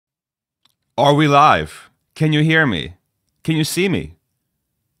Are we live? Can you hear me? Can you see me?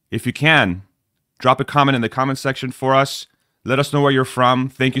 If you can, drop a comment in the comment section for us. Let us know where you're from.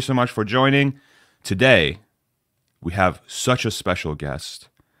 Thank you so much for joining. Today, we have such a special guest.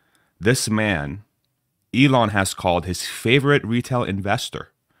 This man, Elon has called his favorite retail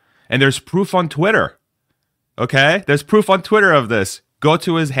investor. And there's proof on Twitter. Okay? There's proof on Twitter of this. Go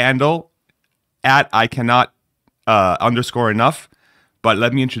to his handle, at I cannot underscore enough. But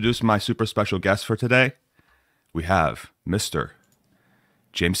let me introduce my super special guest for today. We have Mr.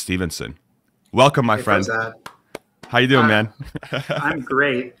 James Stephenson. Welcome, my friend. How you doing, man? I'm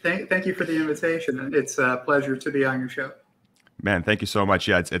great. Thank you for the invitation. It's a pleasure to be on your show. Man, thank you so much.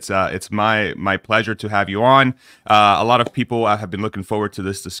 Yeah, it's my pleasure to have you on. A lot of people have been looking forward to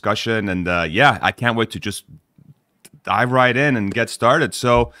this discussion, and yeah, I can't wait to just dive right in and get started.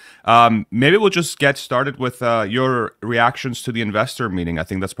 So maybe we'll just get started with your reactions to the investor meeting. I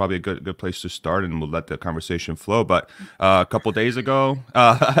think that's probably a good place to start, and we'll let the conversation flow. But a couple days ago,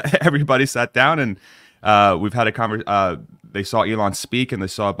 everybody sat down and we've had a conversation. They saw Elon speak, and they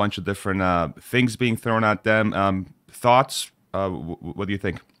saw a bunch of different things being thrown at them. Thoughts? What do you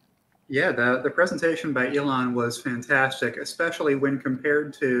think? Yeah, the presentation by Elon was fantastic, especially when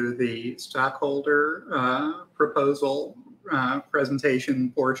compared to the stockholder proposal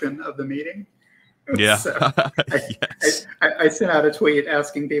presentation portion of the meeting. Yeah. So Yes. I sent out a tweet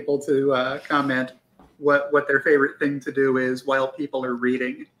asking people to comment what their favorite thing to do is while people are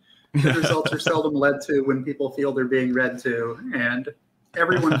reading. The results are seldom led to when people feel they're being read to, and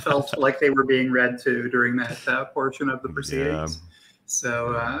everyone felt like they were being read to during that portion of the proceedings. Yeah.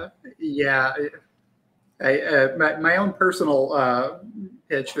 So yeah, my own personal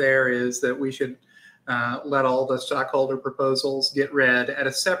pitch there is that we should let all the stockholder proposals get read at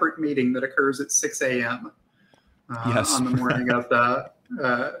a separate meeting that occurs at 6 a.m. Yes. on the morning of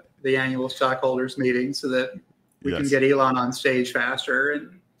the annual stockholders meeting, so that we can get Elon on stage faster.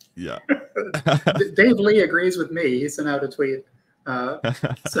 And yeah, Dave Lee agrees with me. He sent out a tweet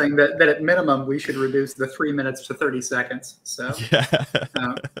saying that at minimum we should reduce the 3 minutes to 30 seconds. So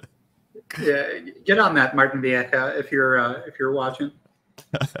yeah, get on that, Martin Vieja, if you're watching.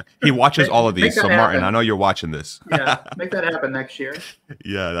 He watches all of these, so Martin, I know you're watching this. Yeah, make that happen next year.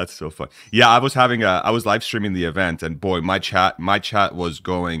 Yeah, that's so fun. Yeah, I was live streaming the event, and boy, my chat was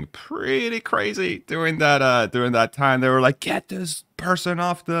going pretty crazy during that time. They were like, "Get this person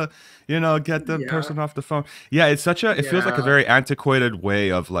off the, get the person off the phone." Yeah, it's it feels like a very antiquated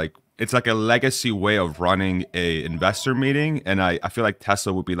way of it's like a legacy way of running a investor meeting, and I feel like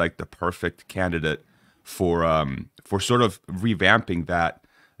Tesla would be like the perfect candidate for sort of revamping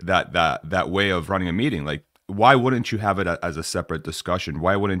that way of running a meeting. Like, why wouldn't you have it as a separate discussion?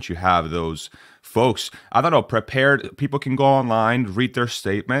 Why wouldn't you have those folks, I don't know, prepared? People can go online, read their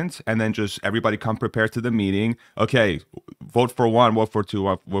statement, and then just everybody come prepared to the meeting. Okay, vote for one, vote for two,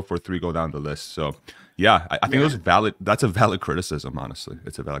 vote for three, go down the list. So yeah, I think those valid. That's a valid criticism. Honestly,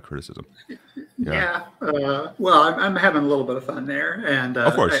 it's a valid criticism. Yeah. Well, I'm having a little bit of fun there, and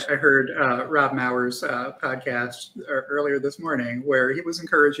of course, I heard Rob Maurer's podcast earlier this morning, where he was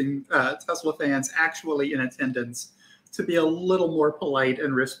encouraging Tesla fans actually in attendance to be a little more polite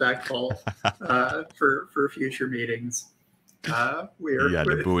and respectful for future meetings. The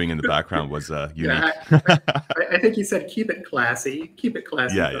booing in the background was unique. I think he said, "Keep it classy,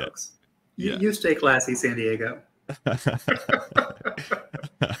 folks." You stay classy, San Diego.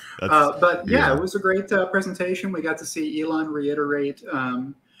 But yeah, it was a great presentation. We got to see Elon reiterate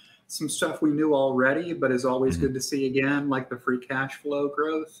some stuff we knew already, but is always good to see again, like the free cash flow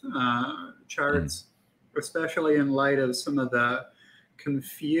growth charts, especially in light of some of the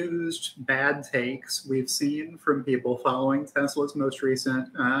confused bad takes we've seen from people following Tesla's most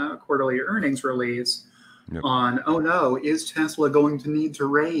recent quarterly earnings release. Yep. On, oh no, is Tesla going to need to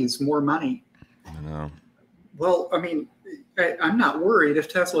raise more money? I know. Well, I mean, I'm not worried if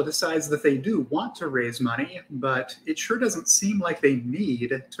Tesla decides that they do want to raise money, but it sure doesn't seem like they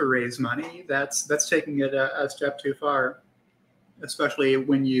need to raise money. That's taking it a step too far, especially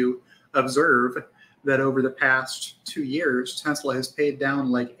when you observe that over the past 2 years, Tesla has paid down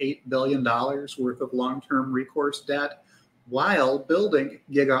like $8 billion worth of long-term recourse debt, while building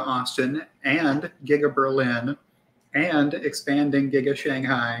Giga Austin and Giga Berlin and expanding Giga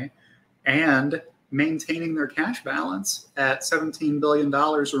Shanghai and maintaining their cash balance at $17 billion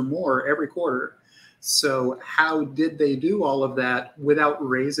or more every quarter. So how did they do all of that without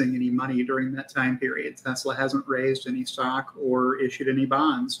raising any money during that time period? Tesla hasn't raised any stock or issued any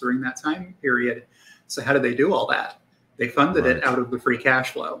bonds during that time period. So how did they do all that? They funded it out of the free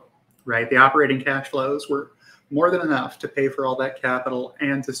cash flow, right? The operating cash flows were more than enough to pay for all that capital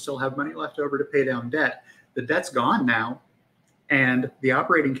and to still have money left over to pay down debt. The debt's gone now, and the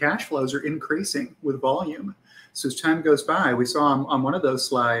operating cash flows are increasing with volume. So as time goes by, we saw on one of those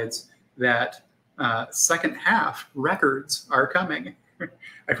slides that second half records are coming.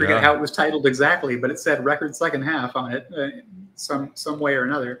 I forget how it was titled exactly, but it said record second half on it, some way or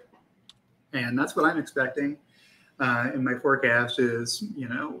another. And that's what I'm expecting in my forecast is,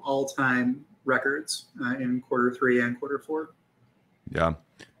 all-time records in Q3 and Q4. Yeah.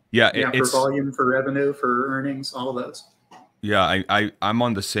 For volume, for revenue, for earnings, all of those. Yeah, I'm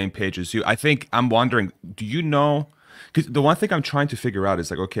on the same page as you. I think I'm wondering, do you know? Because the one thing I'm trying to figure out is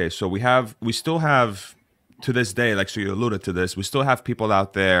like, okay, so we still have to this day, like, so you alluded to this, we still have people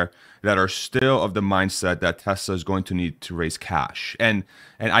out there that are still of the mindset that Tesla is going to need to raise cash, and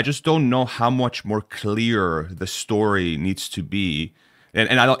I just don't know how much more clear the story needs to be.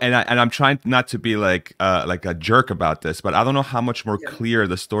 And I'm trying not to be like a jerk about this, but I don't know how much more clear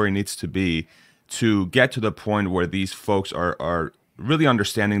the story needs to be to get to the point where these folks are really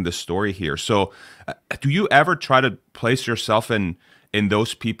understanding the story here. So do you ever try to place yourself in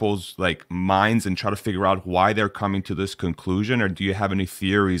those people's like minds and try to figure out why they're coming to this conclusion, or do you have any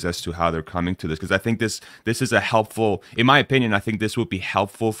theories as to how they're coming to this? Because I think this is a helpful, in my opinion, I think this would be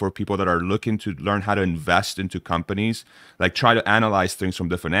helpful for people that are looking to learn how to invest into companies, like try to analyze things from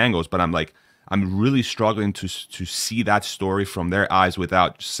different angles. But I'm really struggling to see that story from their eyes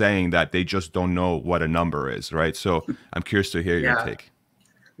without saying that they just don't know what a number is, right? So I'm curious to hear your take.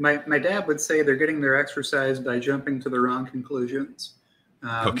 My dad would say they're getting their exercise by jumping to the wrong conclusions.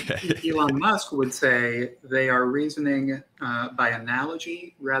 Elon Musk would say they are reasoning by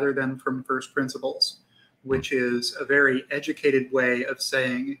analogy rather than from first principles, which is a very educated way of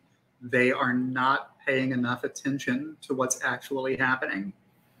saying they are not paying enough attention to what's actually happening.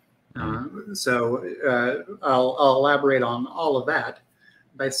 So I'll elaborate on all of that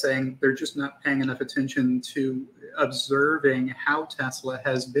by saying they're just not paying enough attention to observing how Tesla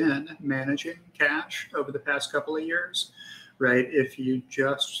has been managing cash over the past couple of years, right? If you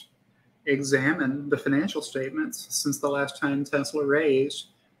just examine the financial statements since the last time Tesla raised,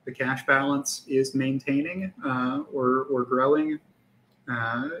 the cash balance is maintaining or growing,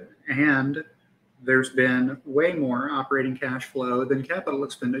 and there's been way more operating cash flow than capital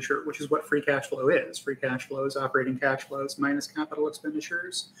expenditure, which is what free cash flow is. Free cash flow is operating cash flows minus capital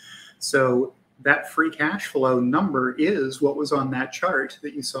expenditures. So that free cash flow number is what was on that chart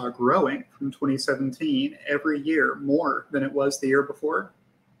that you saw growing from 2017 every year more than it was the year before.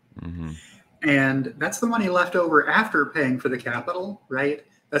 And that's the money left over after paying for the capital, right?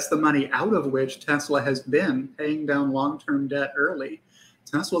 That's the money out of which Tesla has been paying down long-term debt early.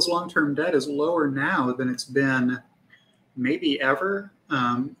 Tesla's long-term debt is lower now than it's been maybe ever.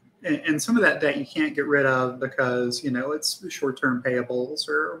 And some of that debt you can't get rid of because, it's short-term payables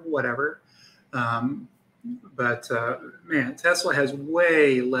or whatever. But man, Tesla has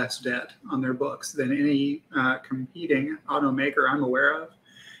way less debt on their books than any competing automaker I'm aware of.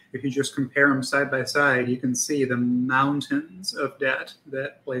 If you just compare them side by side, you can see the mountains of debt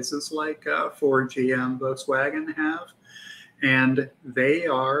that places like Ford, GM, Volkswagen have. And they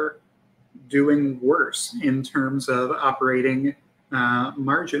are doing worse in terms of operating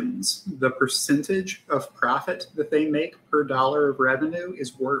margins. The percentage of profit that they make per dollar of revenue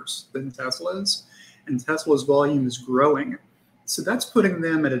is worse than Tesla's, and Tesla's volume is growing. So that's putting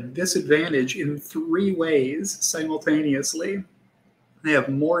them at a disadvantage in 3 ways simultaneously. They have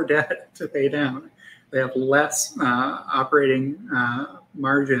more debt to pay down. They have less operating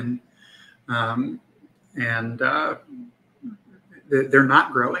margin, and they're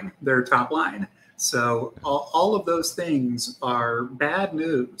not growing their top line. So all of those things are bad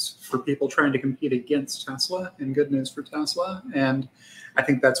news for people trying to compete against Tesla and good news for Tesla. And I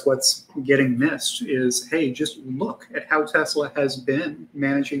think that's what's getting missed is, hey, just look at how Tesla has been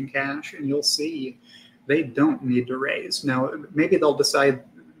managing cash and you'll see they don't need to raise. Now, maybe they'll decide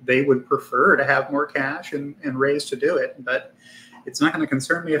they would prefer to have more cash and raise to do it, but it's not going to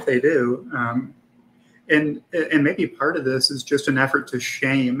concern me if they do. And maybe part of this is just an effort to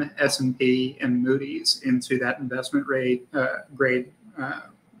shame S&P and Moody's into that investment grade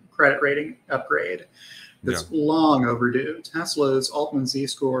credit rating upgrade that's long overdue. Tesla's Altman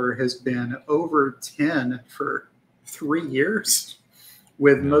Z-score has been over 10 for 3 years,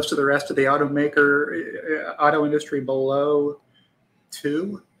 with most of the rest of the auto industry below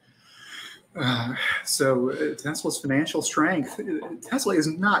 2. So Tesla's financial strength, Tesla is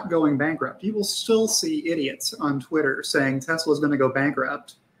not going bankrupt. You will still see idiots on Twitter saying Tesla is going to go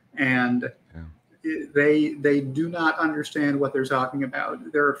bankrupt. And they do not understand what they're talking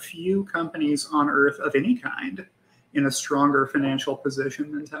about. There are few companies on earth of any kind in a stronger financial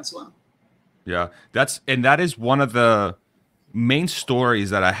position than Tesla. Yeah, that is one of the main stories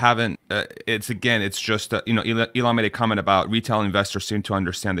that I haven't. It's just Elon made a comment about retail investors seem to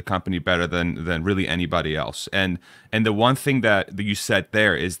understand the company better than really anybody else. And the one thing that you said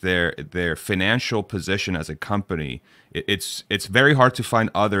there is their financial position as a company. It's very hard to find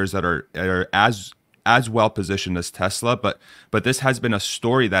others that are as well positioned as Tesla, but this has been a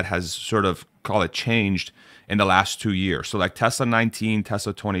story that has sort of, call it, changed in the last 2 years. So like Tesla 19,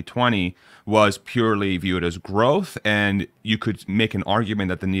 Tesla 2020 was purely viewed as growth, and you could make an argument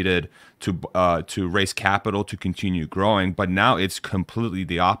that they needed to raise capital to continue growing. But now it's completely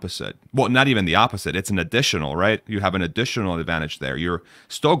the opposite. Well, not even the opposite. It's an additional, right? You have an additional advantage there. You're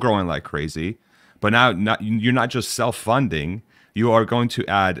still growing like crazy, but now you're not just self-funding. You are going to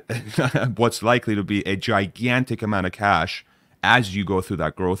add what's likely to be a gigantic amount of cash as you go through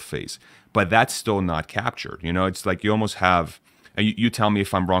that growth phase. But that's still not captured. It's like you almost have, and you tell me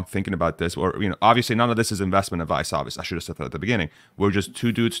if I'm wrong thinking about this, or, obviously none of this is investment advice. Obviously, I should have said that at the beginning. We're just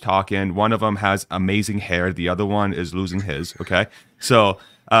two dudes talking. One of them has amazing hair. The other one is losing his. Okay. So,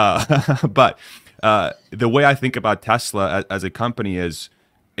 but the way I think about Tesla as a company is,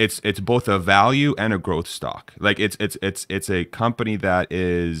 it's both a value and a growth stock. Like it's a company that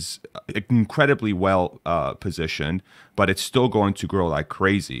is incredibly well positioned, but it's still going to grow like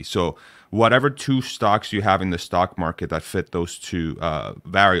crazy. So whatever two stocks you have in the stock market that fit those two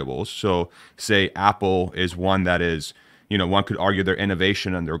variables. So say Apple is one that is, one could argue their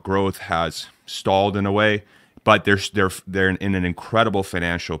innovation and their growth has stalled in a way, but they're in an incredible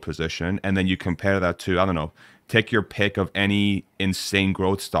financial position. And then you compare that to, I don't know, take your pick of any insane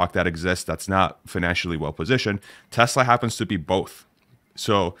growth stock that exists that's not financially well positioned. Tesla happens to be both.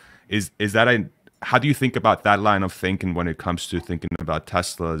 So is that how do you think about that line of thinking when it comes to thinking about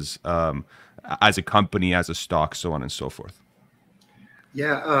Tesla's as a company, as a stock, so on and so forth?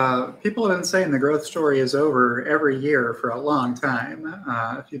 Yeah, people have been saying the growth story is over every year for a long time.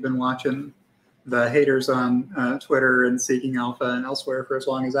 If you've been watching the haters on Twitter and Seeking Alpha and elsewhere for as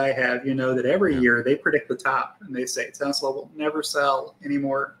long as I have, you know that every year they predict the top, and they say Tesla will never sell any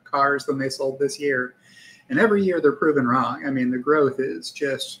more cars than they sold this year. And every year they're proven wrong. I mean, the growth is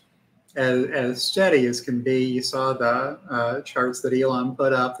just as steady as can be. You saw the charts that Elon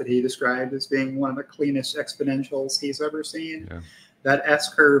put up that he described as being one of the cleanest exponentials he's ever seen. Yeah. That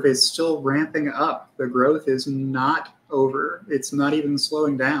S curve is still ramping up. The growth is not over. It's not even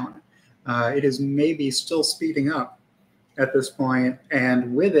slowing down. It is maybe still speeding up at this point,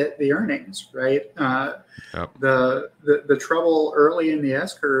 and with it, the earnings, right? Yep. The trouble early in the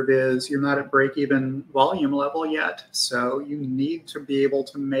S curve is you're not at break-even volume level yet, so you need to be able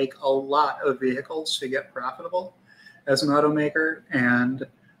to make a lot of vehicles to get profitable as an automaker. And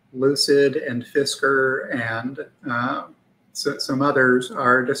Lucid and Fisker and some others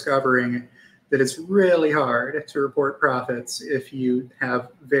are discovering that it's really hard to report profits if you have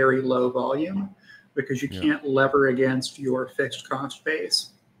very low volume, because you can't lever against your fixed cost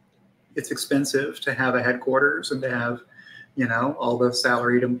base. It's expensive to have a headquarters and to have, all the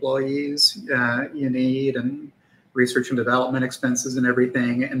salaried employees you need, and research and development expenses and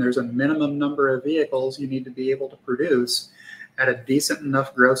everything. And there's a minimum number of vehicles you need to be able to produce at a decent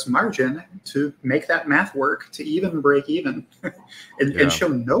enough gross margin to make that math work, to even break even and show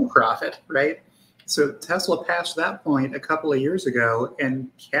no profit, right? So Tesla passed that point a couple of years ago and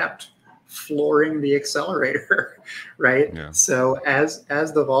kept flooring the accelerator, right? Yeah. So as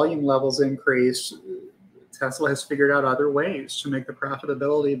the volume levels increase, Tesla has figured out other ways to make the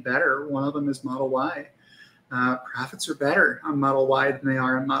profitability better. One of them is Model Y. Profits are better on Model Y than they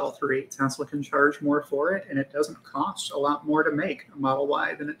are on Model 3. Tesla can charge more for it, and it doesn't cost a lot more to make a Model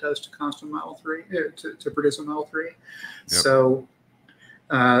Y than it does to cost a Model 3 to produce a Model 3. Yep. So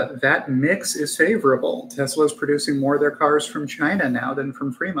that mix is favorable. Tesla is producing more of their cars from China now than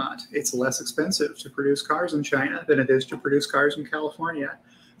from Fremont. It's less expensive to produce cars in China than it is to produce cars in California.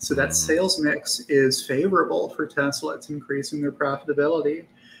 So that sales mix is favorable for Tesla. It's increasing their profitability.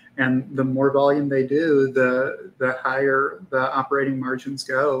 And the more volume they do, the higher the operating margins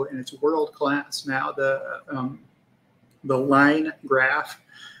go. And it's world-class now. The line graph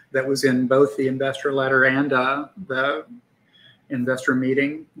that was in both the investor letter and the investor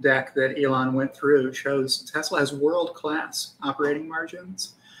meeting deck that Elon went through shows Tesla has world-class operating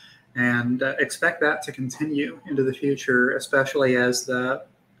margins, and expect that to continue into the future, especially as the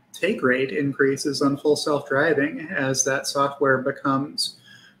take rate increases on full self-driving, as that software becomes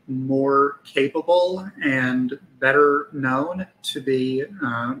more capable and better known to be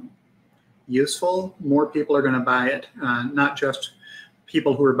useful, more people are going to buy it. Not just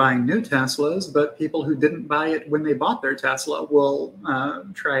people who are buying new Teslas, but people who didn't buy it when they bought their Tesla will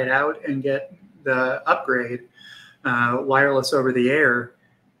try it out and get the upgrade, wireless over the air.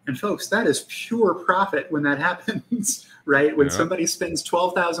 And folks, that is pure profit when that happens, right? When somebody spends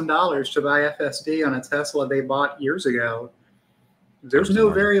 $12,000 to buy FSD on a Tesla they bought years ago, there's no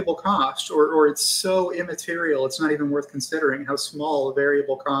variable cost, or it's so immaterial, it's not even worth considering how small a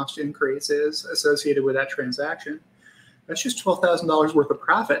variable cost increase is associated with that transaction. That's just $12,000 worth of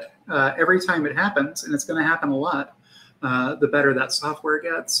profit every time it happens, and it's going to happen a lot the better that software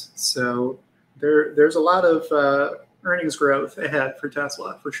gets. So there's a lot of earnings growth ahead for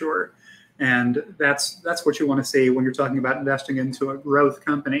Tesla, for sure. And that's what you want to see when you're talking about investing into a growth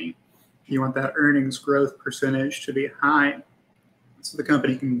company. You want that earnings growth percentage to be high so the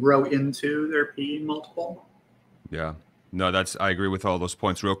company can grow into their PE multiple. Yeah. No, I agree with all those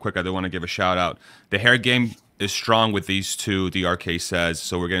points. Real quick, I do want to give a shout out. The hair game is strong with these two, DRK says,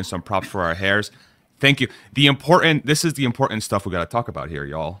 so we're getting some props for our hairs. Thank you. This is the important stuff we got to talk about here,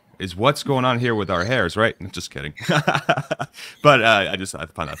 y'all, is what's going on here with our hairs, right? Just kidding. But I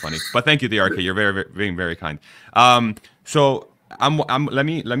find that funny. But thank you, DRK. You're being very kind. So let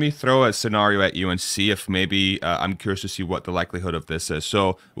me throw a scenario at you and see if maybe I'm curious to see what the likelihood of this is.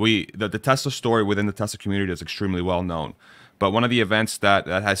 So the Tesla story within the Tesla community is extremely well known. But one of the events that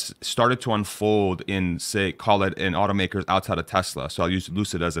has started to unfold in, say, call it in automakers outside of Tesla. So I'll use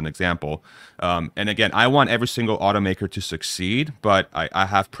Lucid as an example. And again, I want every single automaker to succeed, but I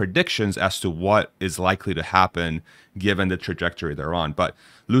have predictions as to what is likely to happen given the trajectory they're on. But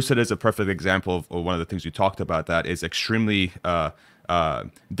Lucid is a perfect example of one of the things you talked about that is extremely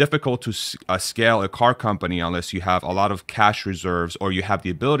difficult to scale a car company unless you have a lot of cash reserves or you have the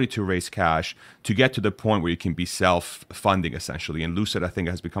ability to raise cash to get to the point where you can be self-funding essentially. And Lucid, I think,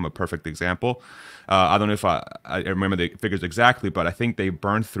 has become a perfect example. I don't know if I remember the figures exactly, but I think they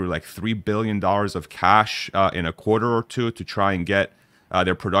burned through like $3 billion of cash in a quarter or two to try and get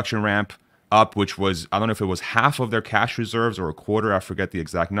their production ramp up, which was, I don't know if it was half of their cash reserves or a quarter, I forget the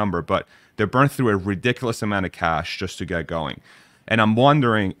exact number, but they burned through a ridiculous amount of cash just to get going. And I'm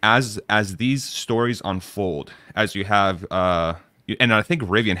wondering, as these stories unfold, as you have, and I think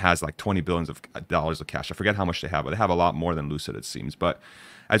Rivian has like $20 billion of cash. I forget how much they have, but they have a lot more than Lucid, it seems. But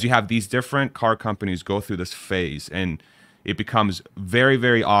as you have these different car companies go through this phase, and it becomes very,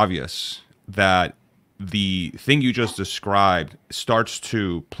 very obvious that the thing you just described starts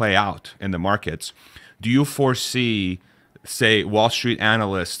to play out in the markets, do you foresee, say, Wall Street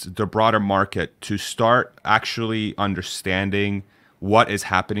analysts, the broader market, to start actually understanding what is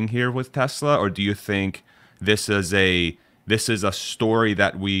happening here with Tesla? Or do you think this is a story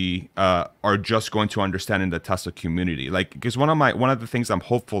that we are just going to understand in the Tesla community? Like, because one of the things I'm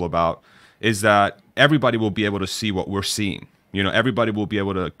hopeful about is that everybody will be able to see what we're seeing. You know, everybody will be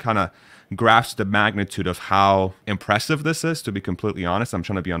able to kind of grasp the magnitude of how impressive this is. To be completely honest, I'm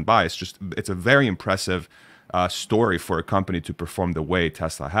trying to be unbiased. Just, it's a very impressive story for a company to perform the way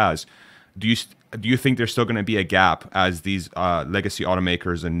Tesla has. Do you think there's still going to be a gap as these legacy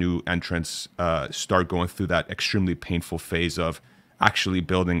automakers and new entrants start going through that extremely painful phase of actually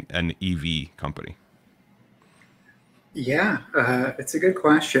building an EV company? Yeah, it's a good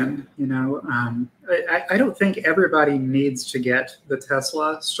question. You know, I don't think everybody needs to get the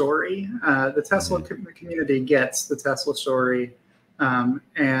Tesla story. The Tesla community gets the Tesla story.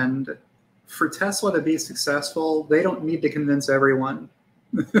 And for Tesla to be successful, they don't need to convince everyone.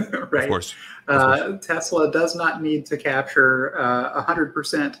 Right. Of course. Tesla does not need to capture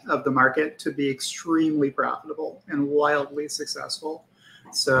 100% of the market to be extremely profitable and wildly successful.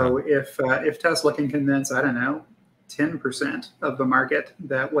 So if Tesla can convince, I don't know, 10% of the market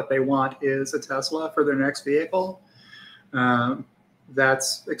that what they want is a Tesla for their next vehicle,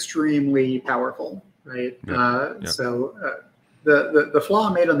 that's extremely powerful, right? So the flaw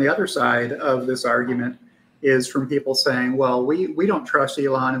made on the other side of this argument is from people saying, well, we don't trust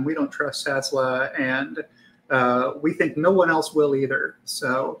Elon and we don't trust Tesla, and we think no one else will either.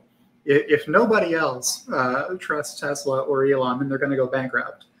 So if nobody else trusts Tesla or Elon, then they're going to go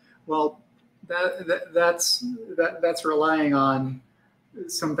bankrupt. Well, that's relying on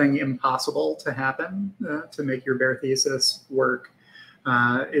something impossible to happen to make your bear thesis work.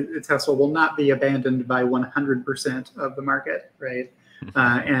 Tesla will not be abandoned by 100% of the market, right?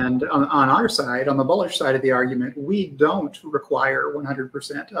 And on our side, on the bullish side of the argument, we don't require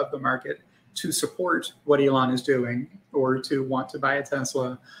 100% of the market to support what Elon is doing or to want to buy a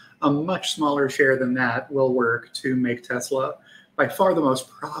Tesla. A much smaller share than that will work to make Tesla by far the most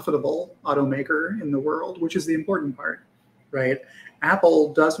profitable automaker in the world, which is the important part. right?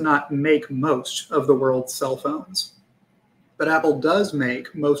 Apple does not make most of the world's cell phones, but Apple does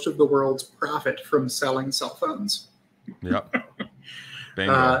make most of the world's profit from selling cell phones. Yep.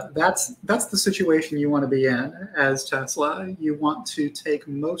 Bingo. That's the situation you want to be in as Tesla. You want to take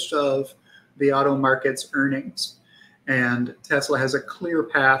most of the auto market's earnings, and Tesla has a clear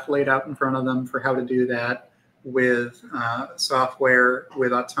path laid out in front of them for how to do that with software,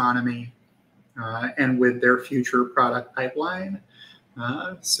 with autonomy, and with their future product pipeline.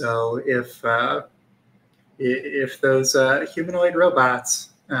 So if those humanoid robots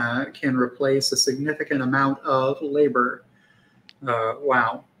can replace a significant amount of labor,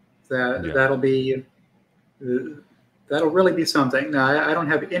 wow, that'll really be something. Now, I don't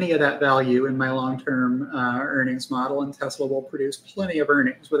have any of that value in my long-term earnings model, and Tesla will produce plenty of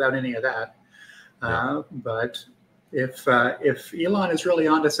earnings without any of that. But if Elon is really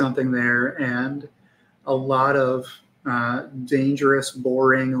onto something there, and a lot of dangerous,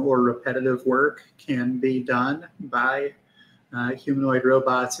 boring, or repetitive work can be done by humanoid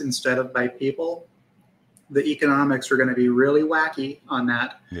robots instead of by people, the economics are going to be really wacky on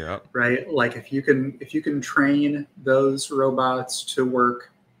that. Yeah. Right. Like if you can train those robots to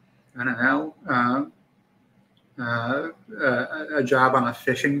work, I don't know, a job on a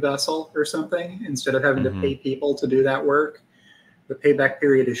fishing vessel or something, instead of having to pay people to do that work, the payback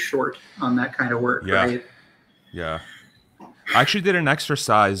period is short on that kind of work. Right. Yeah. I actually did an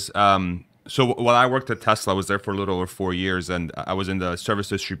exercise. So while I worked at Tesla, I was there for a little over 4 years, and I was in the service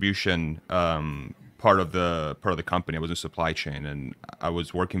distribution part of the company. I was in supply chain, and I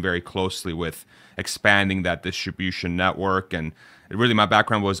was working very closely with expanding that distribution network. And really, my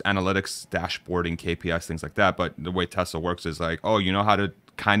background was analytics, dashboarding, KPIs, things like that. But the way Tesla works is like, oh, you know how to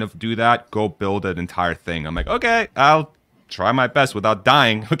kind of do that? Go build an entire thing. I'm like, okay, I'll try my best without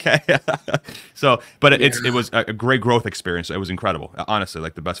dying. Okay. So, but it was a great growth experience. It was incredible. Honestly,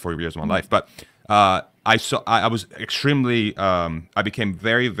 like the best 4 years of my life. But I was extremely, I became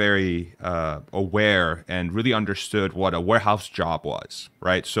very, very aware and really understood what a warehouse job was,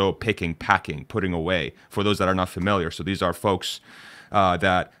 right? So picking, packing, putting away, for those that are not familiar. So these are folks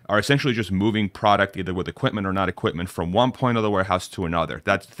that are essentially just moving product either with equipment or not equipment from one point of the warehouse to another.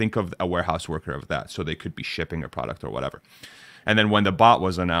 Think of a warehouse worker of that. So they could be shipping a product or whatever. And then when the bot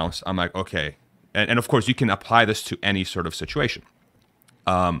was announced, I'm like, okay. And of course, you can apply this to any sort of situation.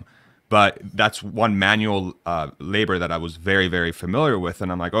 But that's one manual labor that I was very, very familiar with.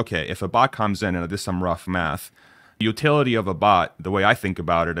 And I'm like, okay, if a bot comes in, and this is some rough math, the utility of a bot, the way I think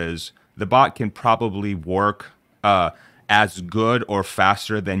about it is the bot can probably work as good or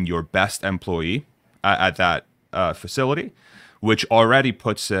faster than your best employee at that facility, which already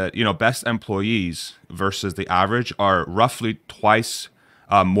puts it, best employees versus the average are roughly twice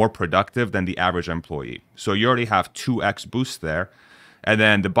more productive than the average employee. So you already have 2x boost there. And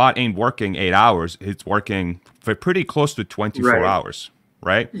then the bot ain't working 8 hours. It's working for pretty close to 24 hours,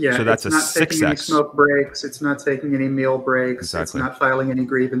 right? Yeah, so that's it's not taking any smoke breaks. It's not taking any meal breaks. Exactly. It's not filing any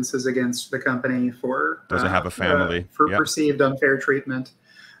grievances against the company for doesn't have a family for perceived unfair treatment.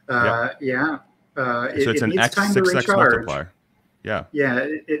 So it's an needs time to 6x recharge. multiplier. Yeah. Yeah,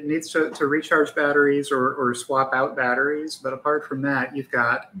 it needs to recharge batteries or swap out batteries. But apart from that, you've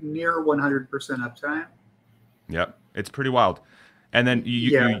got near 100% uptime. Yep, it's pretty wild. And then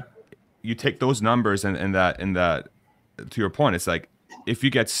you take those numbers and that to your point, it's like if you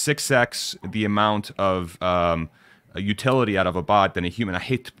get 6x the amount of utility out of a bot than a human. I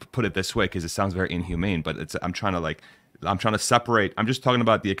hate to put it this way because it sounds very inhumane, but I'm trying to separate. I'm just talking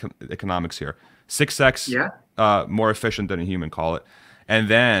about the economics here. 6x more efficient than a human, call it. And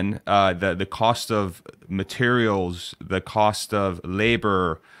then the cost of materials, the cost of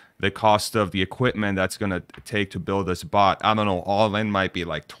labor, the cost of the equipment that's going to take to build this bot, I don't know, all in might be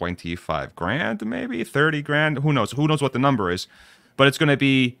like 25 grand, maybe 30 grand. Who knows? Who knows what the number is? But it's going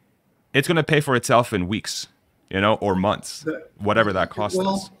to pay for itself in weeks, or months, whatever that cost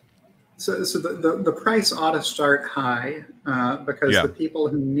is. So the price ought to start high because the people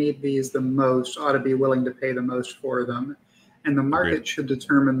who need these the most ought to be willing to pay the most for them. And the market should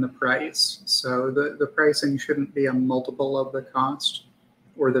determine the price. So the pricing shouldn't be a multiple of the cost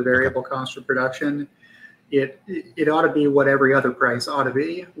or the variable cost of production. It ought to be what every other price ought to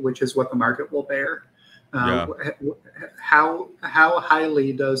be, which is what the market will bear. How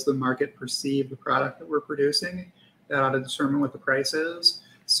highly does the market perceive the product that we're producing? That ought to determine what the price is.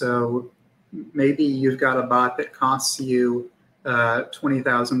 So maybe you've got a bot that costs you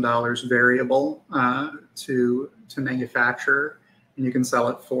 $20,000 variable to manufacture, and you can sell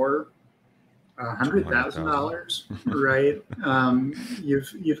it for $100,000, right?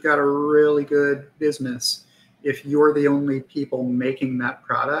 You've got a really good business if you're the only people making that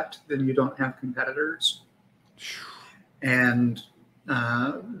product, then you don't have competitors. And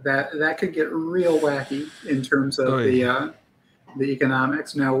that could get real wacky in terms of the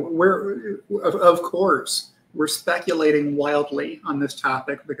economics. Now, of course, we're speculating wildly on this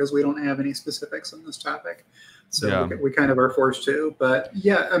topic because we don't have any specifics on this topic. So we kind of are forced to. But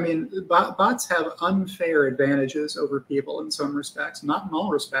yeah, I mean, bots have unfair advantages over people in some respects, not in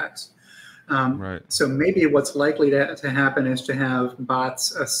all respects. So maybe what's likely to happen is to have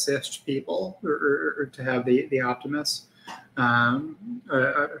bots assist people, or to have the Optimus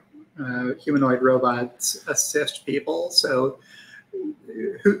humanoid robots assist people. So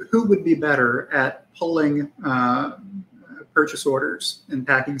who would be better at pulling purchase orders and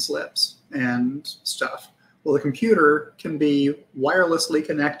packing slips and stuff? Well, the computer can be wirelessly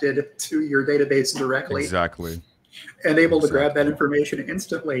connected to your database directly. Exactly. And able to grab that information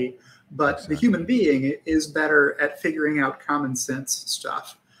instantly. But the human being is better at figuring out common sense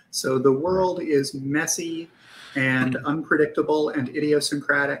stuff. So the world is messy and unpredictable and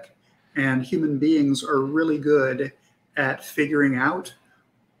idiosyncratic. And human beings are really good at figuring out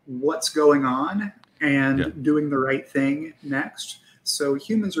what's going on and doing the right thing next. So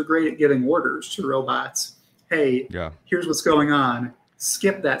humans are great at giving orders to robots. Hey, here's what's going on.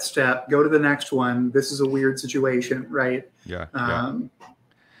 Skip that step. Go to the next one. This is a weird situation, right?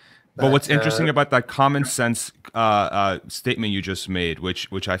 But what's interesting about that common sense statement you just made,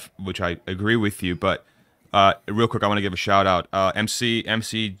 which I agree with you, but real quick, I want to give a shout out.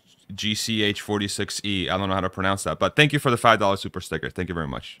 MCGCH46E. I don't know how to pronounce that, but thank you for the $5 super sticker. Thank you very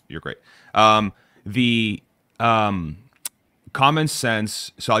much. You're great. The common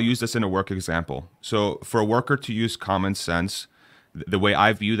sense. So I'll use this in a work example. So for a worker to use common sense, the way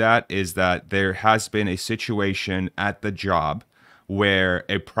I view that is that there has been a situation at the job where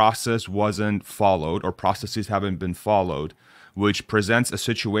a process wasn't followed or processes haven't been followed, which presents a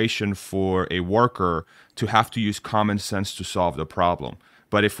situation for a worker to have to use common sense to solve the problem.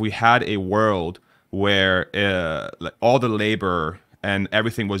 But if we had a world where all the labor and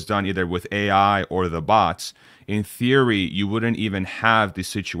everything was done either with AI or the bots, in theory, you wouldn't even have these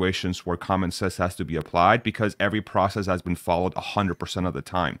situations where common sense has to be applied because every process has been followed 100% of the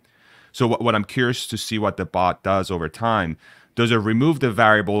time. So what I'm curious to see what the bot does over time. Does it remove the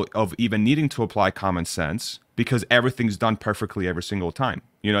variable of even needing to apply common sense because everything's done perfectly every single time?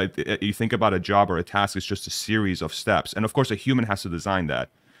 You know, you think about a job or a task, it's just a series of steps. And of course, a human has to design that.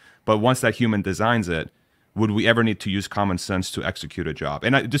 But once that human designs it, would we ever need to use common sense to execute a job?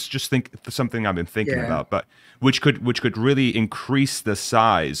 And I just think something I've been thinking about, but which could really increase the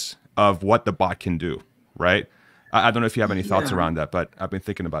size of what the bot can do, right? I don't know if you have any thoughts around that, but I've been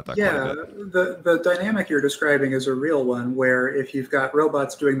thinking about that quite a bit. The dynamic you're describing is a real one where if you've got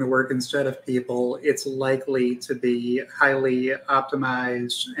robots doing the work instead of people, it's likely to be highly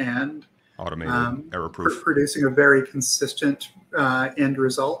optimized and automated, error-proof, producing a very consistent end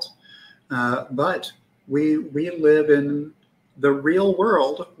result. But we live in the real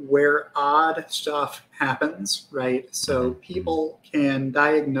world where odd stuff happens, right? So people can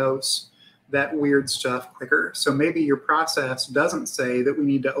diagnose that weird stuff quicker. So maybe your process doesn't say that we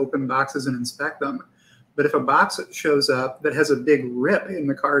need to open boxes and inspect them. But if a box shows up that has a big rip in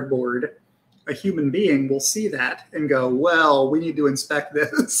the cardboard, a human being will see that and go, well, we need to inspect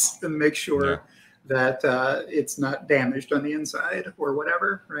this and make sure that it's not damaged on the inside or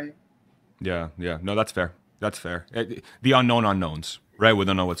whatever, right? Yeah. No, that's fair. That's fair. The unknown unknowns, right? We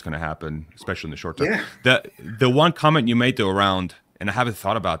don't know what's going to happen, especially in the short term. The one comment you made though around, and I haven't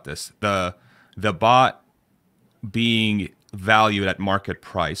thought about this, the bot being valued at market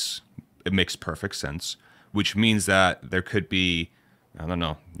price, it makes perfect sense, which means that there could be, I don't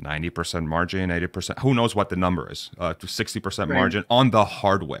know, 90% margin, 80%, who knows what the number is, to 60% margin on the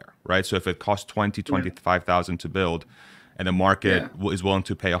hardware, right? So if it costs 25,000 to build and the market is willing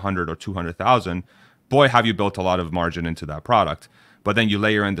to pay 100 or 200,000, boy, have you built a lot of margin into that product. But then you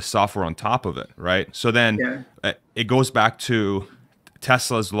layer in the software on top of it, right? So then it goes back to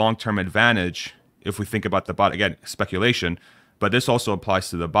Tesla's long-term advantage. If we think about the bot, again, speculation, but this also applies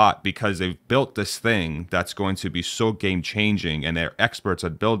to the bot because they've built this thing that's going to be so game-changing and they're experts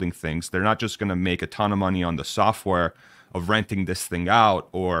at building things. They're not just going to make a ton of money on the software of renting this thing out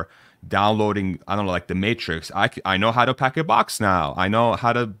or downloading, I don't know, like the Matrix. I know how to pack a box now. I know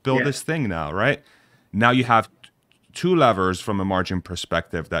how to build this thing now, right? Now you have two levers from a margin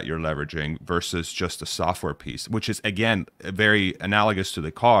perspective that you're leveraging versus just a software piece, which is, again, very analogous to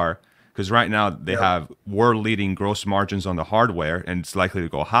the car, because right now they have world-leading gross margins on the hardware, and it's likely to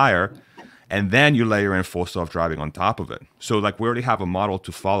go higher. And then you layer in full self-driving on top of it. So like we already have a model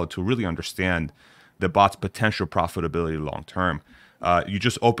to follow to really understand the bot's potential profitability long term. You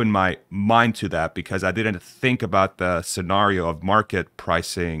just opened my mind to that because I didn't think about the scenario of market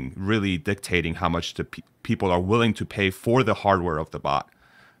pricing really dictating how much people are willing to pay for the hardware of the bot.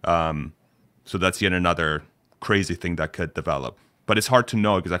 So that's yet another crazy thing that could develop. But it's hard to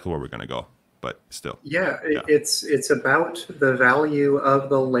know exactly where we're going to go. But still. Yeah, it's about the value of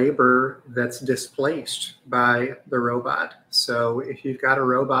the labor that's displaced by the robot. So if you've got a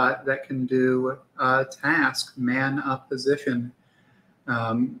robot that can do a task, man up position,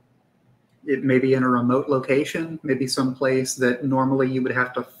 it may be in a remote location, maybe someplace that normally you would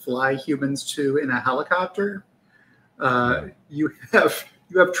have to fly humans to in a helicopter. You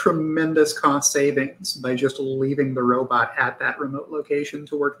have tremendous cost savings by just leaving the robot at that remote location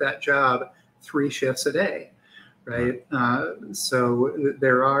to work that job 3 shifts a day, right? So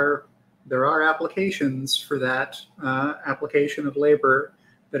there are applications for that application of labor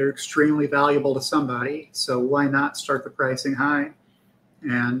that are extremely valuable to somebody. So why not start the pricing high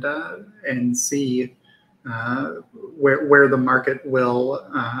and see where the market will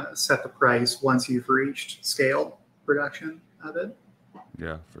set the price once you've reached scale production of it.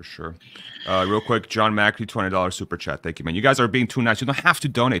 Yeah, for sure. Real quick, John Macri, $20 super chat. Thank you, man. You guys are being too nice. You don't have to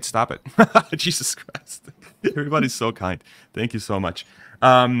donate. Stop it. Jesus Christ. Everybody's so kind. Thank you so much.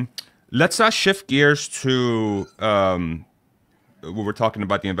 Let's shift gears to we were talking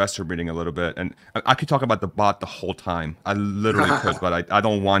about the investor meeting a little bit, and I could talk about the bot the whole time. I literally could, but I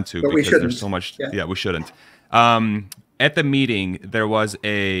don't want to because there's so much. Yeah, we shouldn't. At the meeting, there was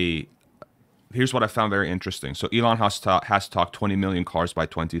here's what I found very interesting. So Elon has talked 20 million cars by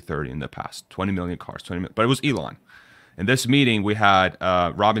 2030 in the past. 20 million cars, but it was Elon. In this meeting, we had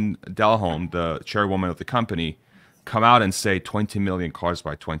Robin Delholm, the chairwoman of the company, come out and say 20 million cars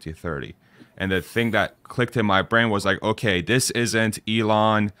by 2030. And the thing that clicked in my brain was like, okay, this isn't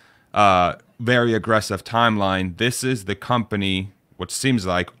Elon, very aggressive timeline. This is the company, what seems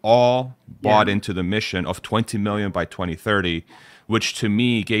like, all bought into the mission of 20 million by 2030. Which to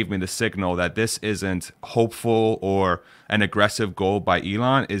me gave me the signal that this isn't hopeful or an aggressive goal by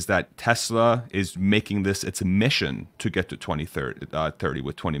Elon, is that Tesla is making this its mission to get to 2030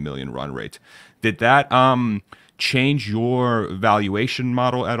 with 20 million run rate. Did that change your valuation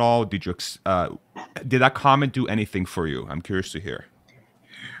model at all? Did that comment do anything for you? I'm curious to hear.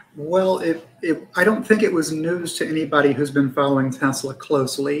 Well, I don't think it was news to anybody who's been following Tesla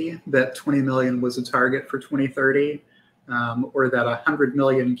closely that 20 million was a target for 2030. Or that 100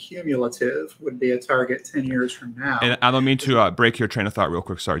 million cumulative would be a target 10 years from now. And I don't mean to break your train of thought real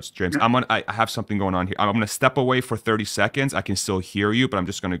quick. Sorry, James. I have something going on here. I'm going to step away for 30 seconds. I can still hear you, but I'm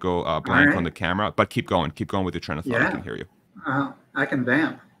just going to go blank on the camera. But keep going. Keep going with your train of thought. I can hear you. I can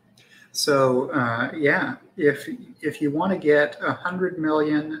vamp. So, if you want to get 100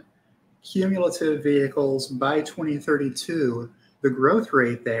 million cumulative vehicles by 2032, the growth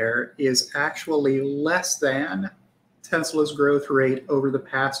rate there is actually less than Tesla's growth rate over the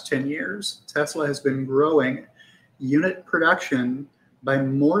past 10 years. Tesla has been growing unit production by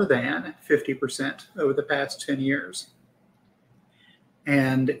more than 50% over the past 10 years.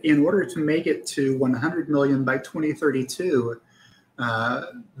 And in order to make it to 100 million by 2032,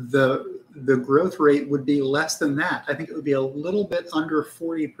 the growth rate would be less than that. I think it would be a little bit under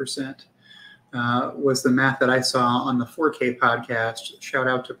 40%, was the math that I saw on the 4K podcast. Shout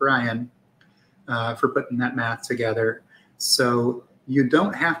out to Brian for putting that math together. So you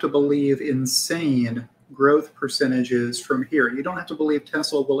don't have to believe insane growth percentages from here. You don't have to believe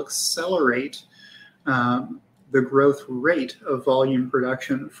Tesla will accelerate the growth rate of volume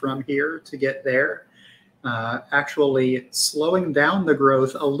production from here to get there. Actually, slowing down the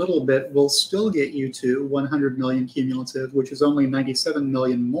growth a little bit will still get you to 100 million cumulative, which is only 97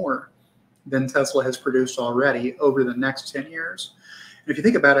 million more than Tesla has produced already over the next 10 years. And if you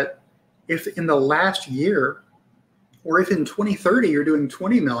think about it, if in the last year, or if in 2030 you're doing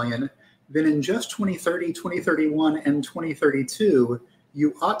 20 million, then in just 2030, 2031, and 2032,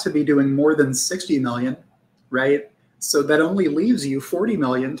 you ought to be doing more than 60 million, right? So that only leaves you 40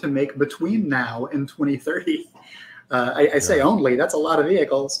 million to make between now and 2030. I say only, that's a lot of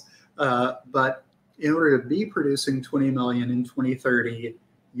vehicles. But in order to be producing 20 million in 2030,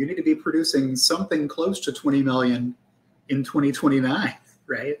 you need to be producing something close to 20 million in 2029,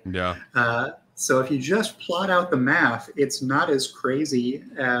 right? Yeah. So if you just plot out the math, it's not as crazy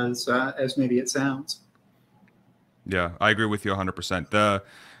as maybe it sounds. Yeah, I agree with you 100%.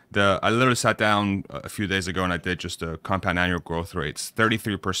 I literally sat down a few days ago and I did just the compound annual growth rates.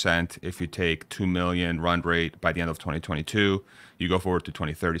 33% if you take 2 million run rate by the end of 2022, you go forward to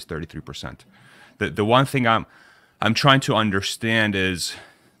 2030 is 33%. The one thing I'm trying to understand is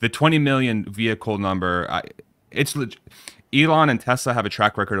the 20 million vehicle number, Elon and Tesla have a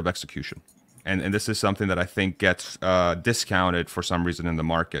track record of execution. And this is something that I think gets discounted for some reason in the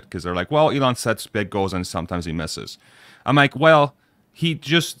market, because they're like, well, Elon sets big goals and sometimes he misses. I'm like, well, he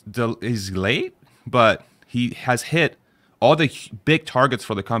just is late, but he has hit all the big targets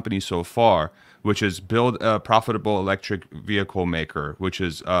for the company so far, which is build a profitable electric vehicle maker, which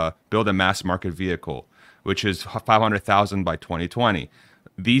is build a mass market vehicle, which is 500,000 by 2020.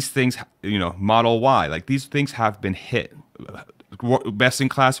 These things, Model Y, like these things have been hit. Best in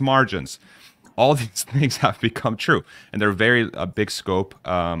class margins. All these things have become true, and they're very big scope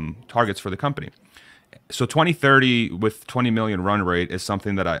targets for the company. So 2030 with 20 million run rate is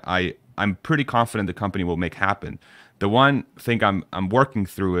something that I'm pretty confident the company will make happen. The one thing I'm working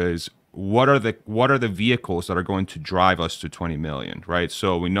through is what are the vehicles that are going to drive us to 20 million, right?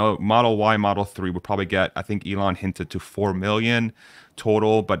 So we know Model Y, Model 3 will probably get, I think Elon hinted to 4 million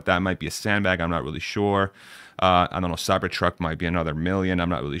total, but that might be a sandbag. I'm not really sure. I don't know. Cybertruck might be another million. I'm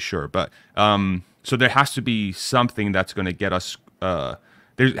not really sure. But so there has to be something that's going to get us.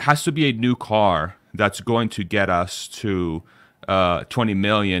 There has to be a new car that's going to get us to 20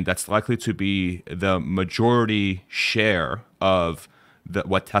 million. That's likely to be the majority share of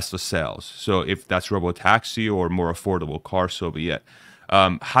what Tesla sells. So if that's robotaxi or more affordable car, so be it.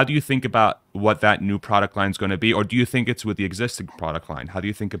 How do you think about what that new product line is going to be, or do you think it's with the existing product line? How do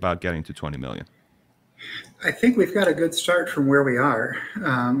you think about getting to 20 million? I think we've got a good start from where we are.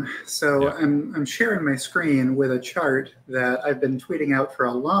 I'm sharing my screen with a chart that I've been tweeting out for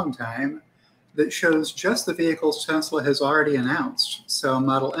a long time that shows just the vehicles Tesla has already announced. So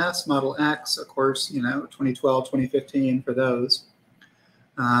Model S, Model X, of course, 2012, 2015 for those.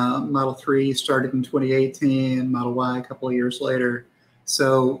 Model 3 started in 2018, Model Y a couple of years later.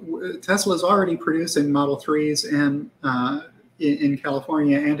 So Tesla's already producing Model 3s in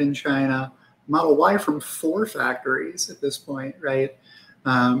California and in China. Model Y from 4 factories at this point, right?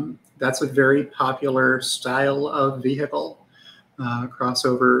 That's a very popular style of vehicle,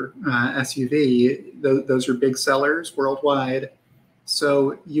 crossover SUV. Those are big sellers worldwide.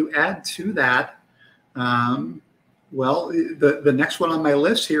 So you add to that, the next one on my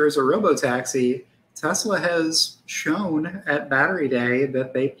list here is a robotaxi. Tesla has shown at Battery Day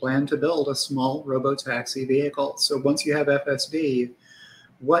that they plan to build a small robotaxi vehicle. So once you have FSD,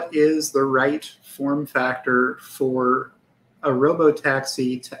 what is the right form factor for a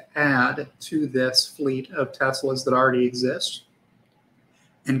robotaxi to add to this fleet of Teslas that already exist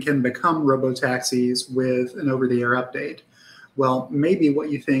and can become robotaxis with an over-the-air update? Well, maybe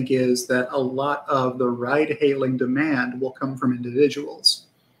what you think is that a lot of the ride-hailing demand will come from individuals.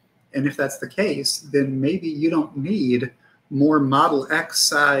 And if that's the case, then maybe you don't need more Model X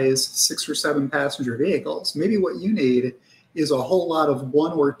size 6 or 7 passenger vehicles. Maybe what you need is a whole lot of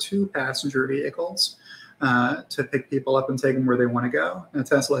 1 or 2 passenger vehicles to pick people up and take them where they want to go. And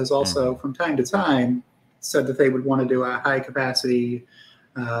Tesla has also, from time to time, said that they would want to do a high capacity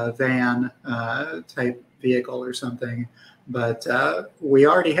van type vehicle or something. But we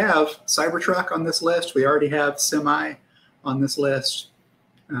already have Cybertruck on this list. We already have Semi on this list.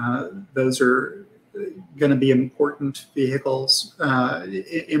 Those are going to be important vehicles,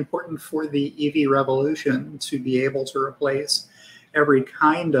 important for the EV revolution to be able to replace every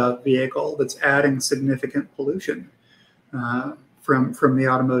kind of vehicle that's adding significant pollution from the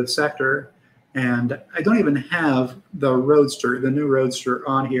automotive sector. And I don't even have the Roadster, the new Roadster,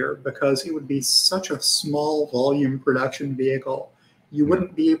 on here because it would be such a small volume production vehicle. You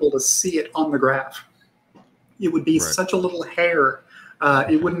wouldn't be able to see it on the graph. It would be such a little hair.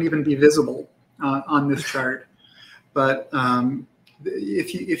 It wouldn't even be visible on this chart. But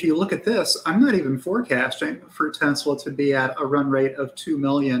if you look at this, I'm not even forecasting for Tesla to be at a run rate of 2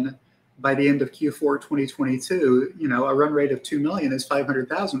 million by the end of Q4 2022. A run rate of 2 million is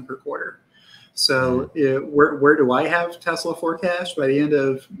 500,000 per quarter. So where do I have Tesla forecast by the end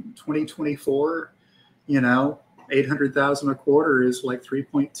of 2024? 800,000 a quarter is like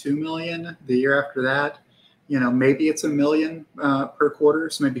 3.2 million. The year after that, maybe it's 1 million per quarter,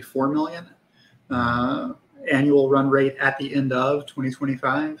 so maybe 4 million annual run rate at the end of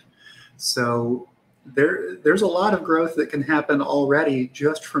 2025. So there's a lot of growth that can happen already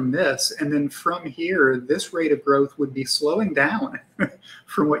just from this. And then from here, this rate of growth would be slowing down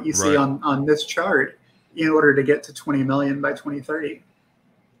from what you see on this chart in order to get to 20 million by 2030.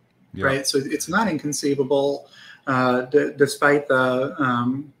 Yeah. Right. So it's not inconceivable, despite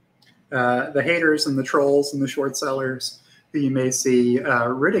the haters and the trolls and the short sellers who you may see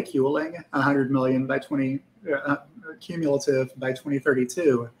ridiculing 100 million by cumulative by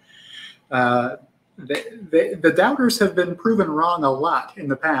 2032. The doubters have been proven wrong a lot in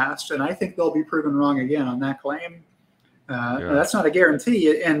the past, and I think they'll be proven wrong again on that claim. That's not a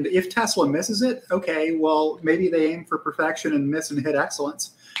guarantee. And if Tesla misses it, okay, well, maybe they aim for perfection and miss and hit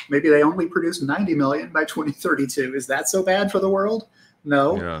excellence. Maybe they only produce 90 million by 2032. Is that so bad for the world?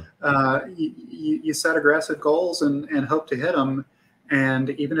 No. Yeah. You set aggressive goals and hope to hit them. And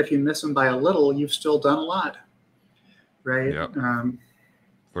even if you miss them by a little, you've still done a lot. Right? Yep.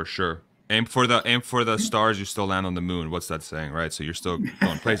 For sure. Aim for the stars, you still land on the moon. What's that saying, right? So you're still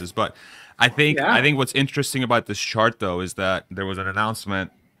going places. But I think what's interesting about this chart though is that there was an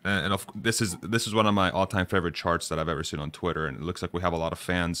announcement, and this is one of my all-time favorite charts that I've ever seen on Twitter, and it looks like we have a lot of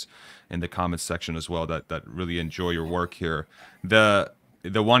fans in the comments section as well that really enjoy your work here. The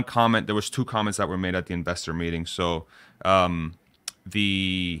one comment, there was two comments that were made at the investor meeting. So Tesla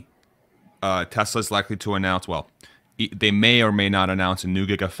is likely to announce, well, they may or may not announce a new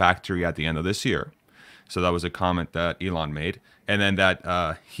gigafactory at the end of this year. So that was a comment that Elon made. And then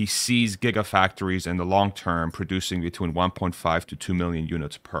that he sees gigafactories in the long term producing between 1.5 to 2 million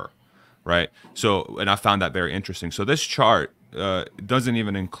units per, right? So, and I found that very interesting. So this chart doesn't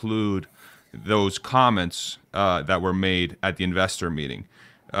even include those comments that were made at the investor meeting,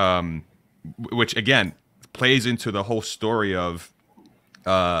 which again plays into the whole story of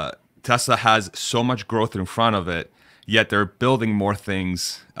Tesla has so much growth in front of it, yet they're building more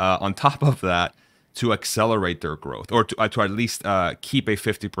things on top of that to accelerate their growth, or to at least keep a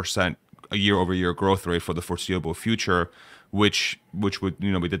 50% year-over-year growth rate for the foreseeable future, which would,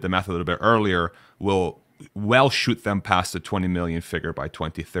 we did the math a little bit earlier, will well shoot them past the 20 million figure by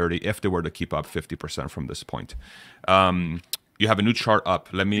 2030 if they were to keep up 50% from this point. You have a new chart up.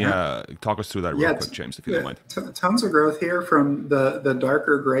 Let me talk us through that real quick, James, if you don't mind. Tons of growth here from the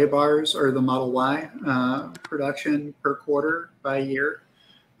darker gray bars are the Model Y production per quarter by year.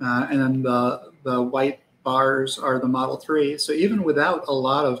 And then the white bars are the Model 3. So even without a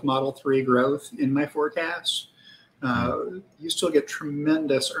lot of Model 3 growth in my forecast, you still get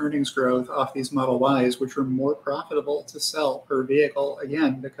tremendous earnings growth off these Model Ys, which are more profitable to sell per vehicle,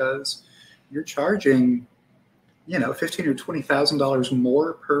 again, because you're charging $15,000 or $20,000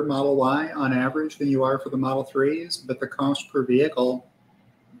 more per Model Y on average than you are for the Model 3s, but the cost per vehicle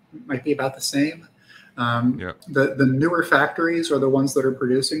might be about the same. The newer factories are the ones that are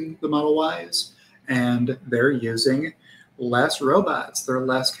producing the Model Ys, and they're using less robots. They're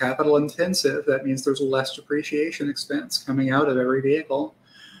less capital intensive. That means there's less depreciation expense coming out of every vehicle.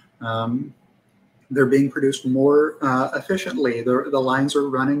 They're being produced more efficiently. The lines are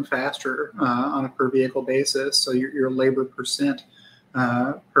running faster on a per vehicle basis. So your labor percent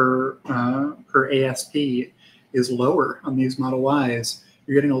per ASP is lower on these Model Ys.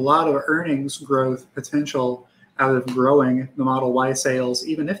 You're getting a lot of earnings growth potential out of growing the Model Y sales,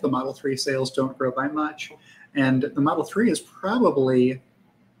 even if the Model 3 sales don't grow by much. And the Model 3 is probably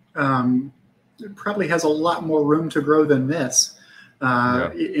has a lot more room to grow than this.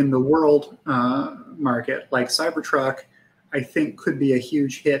 In the world market. Like Cybertruck, I think could be a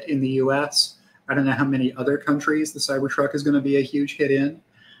huge hit in the US. I don't know how many other countries the Cybertruck is going to be a huge hit in.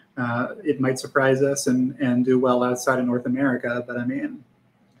 It might surprise us and do well outside of North America, but I mean,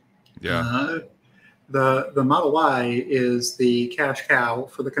 the Model Y is the cash cow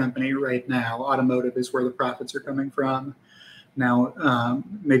for the company right now. Automotive is where the profits are coming from. Now,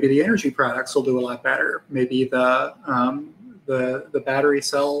 maybe the energy products will do a lot better. Maybe the battery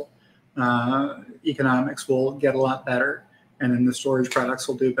cell economics will get a lot better, and then the storage products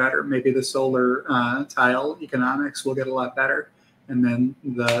will do better. Maybe the solar tile economics will get a lot better, and then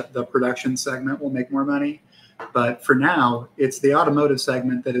the production segment will make more money. But for now, it's the automotive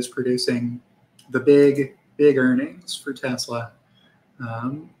segment that is producing the big earnings for Tesla.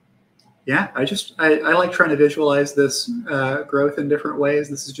 I like trying to visualize this growth in different ways.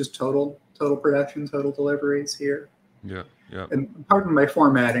 This is just total production, total deliveries here. Yeah. And pardon my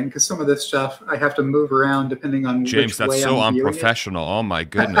formatting, because some of this stuff I have to move around depending on James, which way I'm so unprofessional. Oh my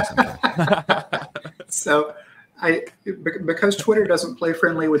goodness. So because Twitter doesn't play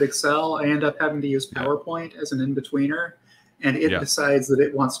friendly with Excel, I end up having to use PowerPoint as an in-betweener, and it decides that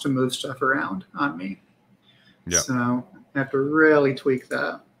it wants to move stuff around on me. So I have to really tweak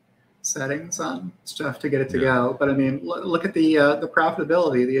the settings on stuff to get it to go. But I mean, look at the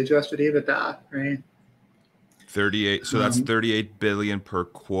profitability, the adjusted EBITDA, right? 38. So that's 38 billion per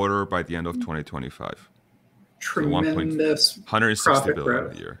quarter by the end of 2025. Tremendous 160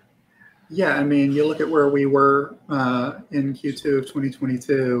 billion a year. Yeah, I mean, you look at where we were in Q2 of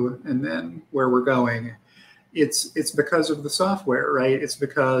 2022, and then where we're going. It's because of the software, right? It's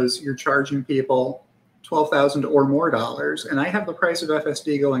because you're charging people $12,000 or more dollars, and I have the price of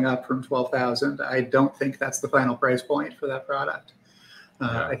FSD going up from 12,000. I don't think that's the final price point for that product.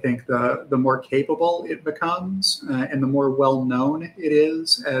 I think the more capable it becomes and the more well known it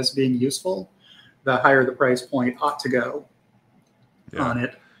is as being useful, the higher the price point ought to go on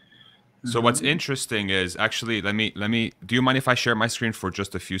it. So what's interesting is actually, let me. Do you mind if I share my screen for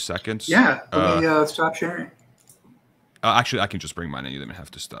just a few seconds? Yeah, let me stop sharing. Actually, I can just bring mine and you don't even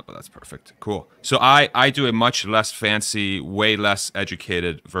have to stop, but that's perfect. Cool. So I do a much less fancy, way less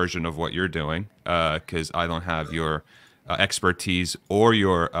educated version of what you're doing because I don't have your expertise or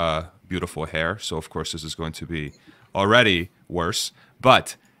your beautiful hair. So, of course, this is going to be already worse.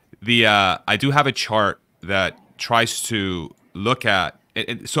 But I do have a chart that tries to look at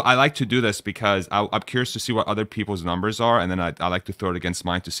so I like to do this because I'm curious to see what other people's numbers are, and then I like to throw it against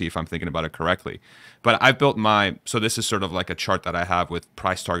mine to see if I'm thinking about it correctly. But I built so this is sort of like a chart that I have with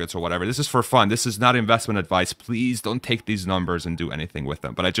price targets or whatever. This is for fun. This is not investment advice. Please don't take these numbers and do anything with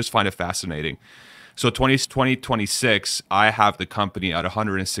them. But I just find it fascinating. So 2026, I have the company at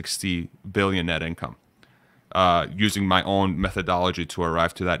 160 billion net income. Using my own methodology to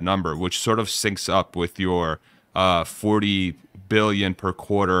arrive to that number, which sort of syncs up with your 40 billion per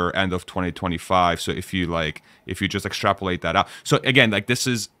quarter end of 2025. So if you just extrapolate that out. So again, like this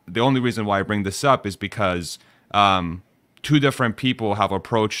is the only reason why I bring this up is because two different people have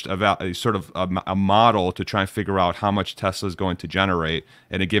approached a model to try and figure out how much Tesla is going to generate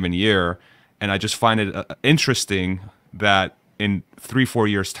in a given year. And I just find it interesting that in 3-4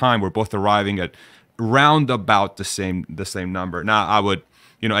 years time, we're both arriving at round about the same number. Now I would,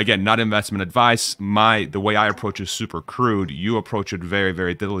 again, not investment advice. The way I approach is super crude. You approach it very,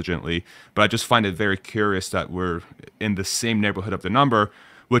 very diligently, but I just find it very curious that we're in the same neighborhood of the number,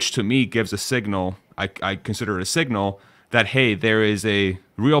 which to me gives a signal. I consider it a signal that, hey, there is a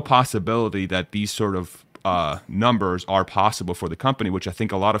real possibility that these sort of numbers are possible for the company, which I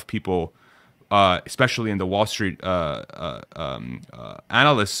think a lot of people, especially in the Wall Street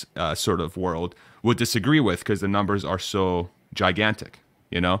analyst sort of world, would disagree with because the numbers are so gigantic.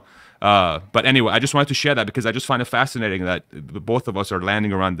 But anyway, I just wanted to share that because I just find it fascinating that both of us are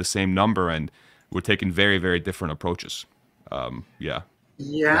landing around the same number and we're taking very, very different approaches.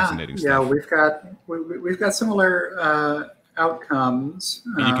 Fascinating stuff. We've got similar outcomes.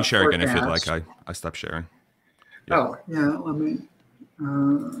 And you can share again if you'd like. I stopped sharing. Oh yeah, let me.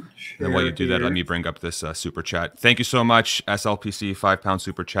 And while you do that, let me bring up this super chat. Thank you so much, SLPC, £5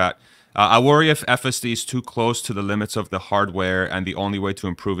 super chat. I worry if FSD is too close to the limits of the hardware and the only way to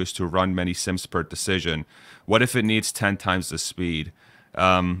improve is to run many sims per decision. What if it needs 10 times the speed?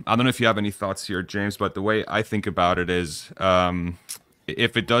 I don't know if you have any thoughts here, James, but the way I think about it is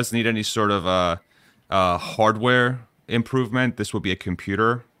if it does need any sort of hardware improvement, this will be a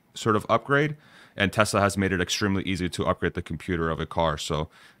computer sort of upgrade. And Tesla has made it extremely easy to upgrade the computer of a car. So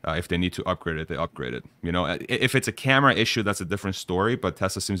if they need to upgrade it, they upgrade it. If it's a camera issue, that's a different story. But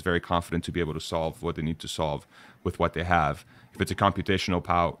Tesla seems very confident to be able to solve what they need to solve with what they have. If it's a computational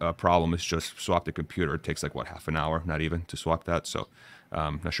problem, it's just swap the computer. It takes like, half an hour, not even, to swap that. So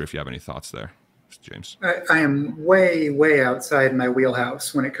not sure if you have any thoughts there, James. I am way, way outside my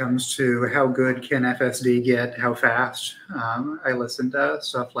wheelhouse when it comes to how good can FSD get, how fast. I listen to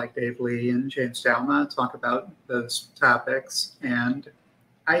stuff like Dave Lee and James Dalma talk about those topics, and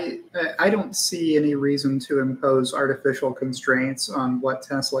I don't see any reason to impose artificial constraints on what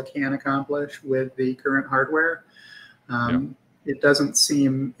Tesla can accomplish with the current hardware. It doesn't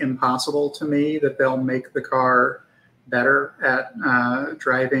seem impossible to me that they'll make the car better at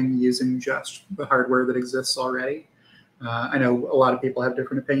driving using just the hardware that exists already. I know a lot of people have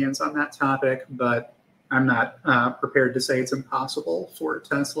different opinions on that topic, but I'm not prepared to say it's impossible for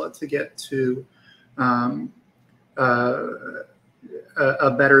Tesla to get to a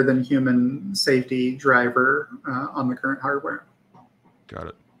better than human safety driver on the current hardware. Got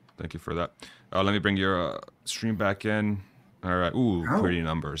it. Thank you for that. Let me bring your stream back in. All right. Ooh, pretty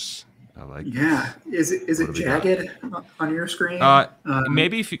numbers. I like. Yeah. Is it jagged on your screen?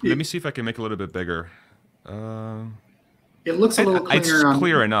 Maybe if you, let me see if I can make it a little bit bigger. It looks a little clearer. It's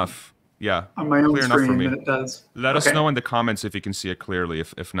clear enough. Yeah. On my own screen than it does. Let us know in the comments if you can see it clearly.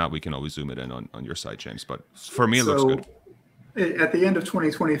 If not, we can always zoom it in on your side, James. But for me, it looks good. At the end of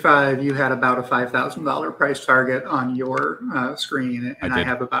 2025, you had about a $5,000 price target on your screen, and I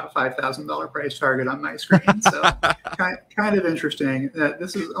have about a $5,000 price target on my screen. So kind of interesting.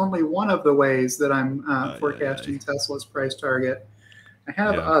 This is only one of the ways that I'm forecasting Tesla's price target. I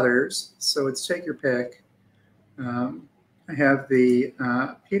have others, so it's take your pick. I have the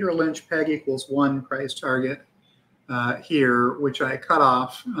Peter Lynch PEG =1 price target. here, which I cut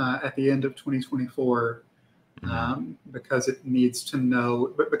off at the end of 2024 because it needs to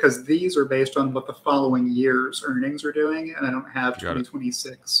know, but because these are based on what the following year's earnings are doing, and I don't have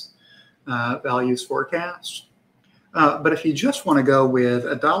 2026 values forecast. But if you just want to go with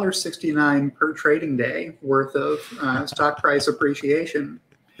 $1.69 per trading day worth of stock price appreciation,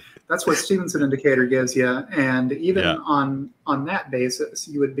 that's what Stephenson indicator gives you. And even on that basis,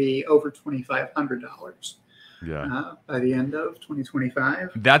 you would be over $2,500 by the end of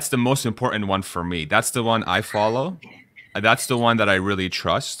 2025. That's the most important one for me. That's the one I follow. That's the one that I really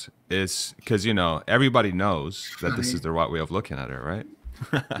trust, is because, you know, everybody knows that this is the right way of looking at it, right?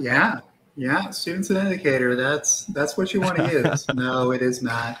 Yeah, Stephenson indicator. That's what you want to use. No, it is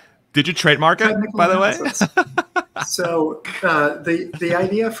not. Did you trademark it, by the way? So the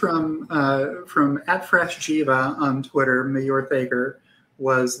idea from @FreshJiva on Twitter, Mayor Thaker,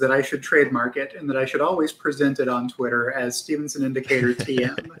 was that I should trademark it and that I should always present it on Twitter as Stephenson indicator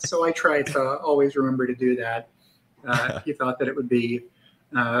TM. So I try to always remember to do that. He thought that it would be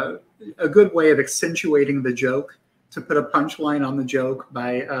a good way of accentuating the joke, to put a punchline on the joke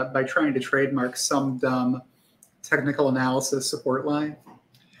by trying to trademark some dumb technical analysis support line.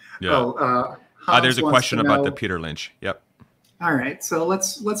 Yeah. There's a question about the Peter Lynch. Yep. All right, so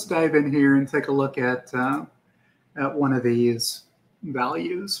let's dive in here and take a look at one of these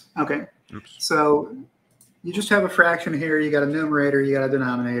values. Okay. Oops. So you just have a fraction here. You got a numerator. You got a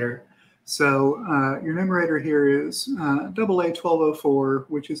denominator. So your numerator here is AA1204,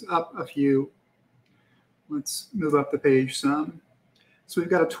 which is up a few. Let's move up the page some. So we've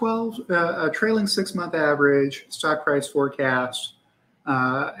got a trailing 6-month average stock price forecast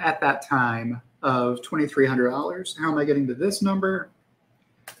at that time of $2,300. How am I getting to this number?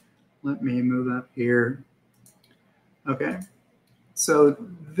 Let me move up here. Okay. So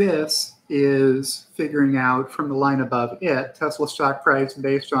this is figuring out from the line above it, Tesla stock price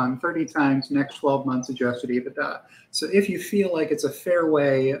based on 30 times next 12 months adjusted EBITDA. So if you feel like it's a fair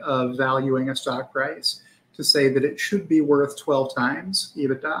way of valuing a stock price to say that it should be worth 12 times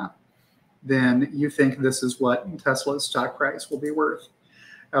EBITDA, then you think this is what Tesla's stock price will be worth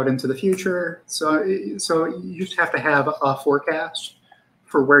out into the future. So you just have to have a forecast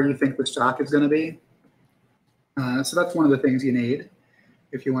for where you think the stock is going to be. So that's one of the things you need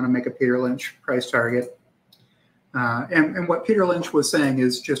if you want to make a Peter Lynch price target. And what Peter Lynch was saying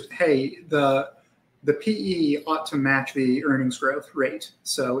is just, hey, the PE ought to match the earnings growth rate.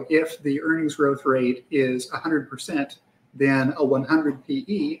 So if the earnings growth rate is 100%, then a 100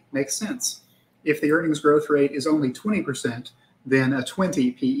 PE makes sense. If the earnings growth rate is only 20%, then a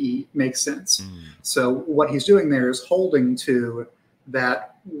 20 PE makes sense. So what he's doing there is holding to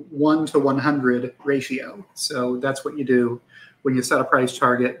that 1 to 100 ratio. So that's what you do when you set a price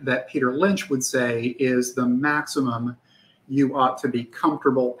target that Peter Lynch would say is the maximum you ought to be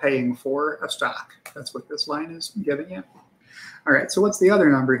comfortable paying for a stock. That's what this line is giving you. All right, so what's the other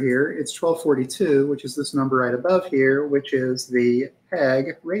number here? It's 1242, which is this number right above here, which is the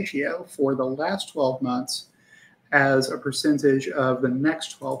PEG ratio for the last 12 months as a percentage of the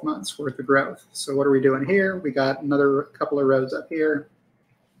next 12 months worth of growth. So what are we doing here? We got another couple of rows up here.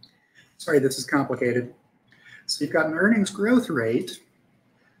 Sorry, this is complicated. So you've got an earnings growth rate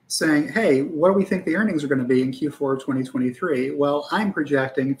saying, hey, what do we think the earnings are going to be in Q4 of 2023? Well, I'm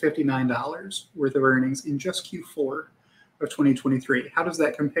projecting $59 worth of earnings in just Q4 of 2023. How does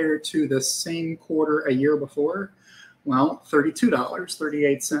that compare to the same quarter a year before? Well,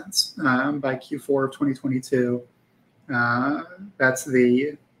 $32.38 by Q4 of 2022. That's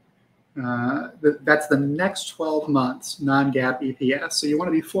the next 12 months non-GAAP EPS. So you want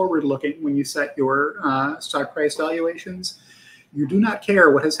to be forward-looking when you set your stock price valuations. You do not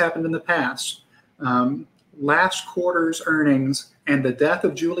care what has happened in the past. Last quarter's earnings and the death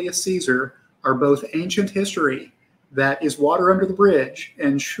of Julius Caesar are both ancient history that is water under the bridge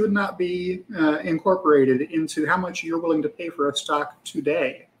and should not be incorporated into how much you're willing to pay for a stock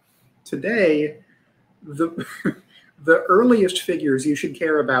today. Today, the earliest figures you should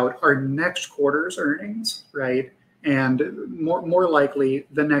care about are next quarter's earnings, right? And more likely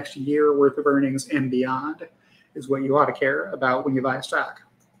the next year worth of earnings and beyond is what you ought to care about when you buy a stock.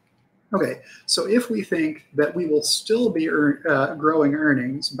 Okay, so if we think that we will still be growing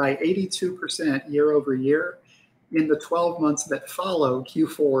earnings by 82% year over year in the 12 months that follow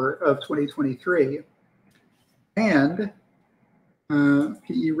Q4 of 2023, and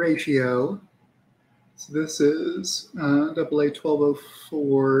PE ratio, so this is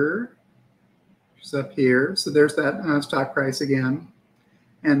AA1204, which is up here. So there's that stock price again.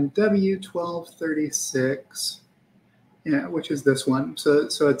 And W1236, yeah, which is this one. So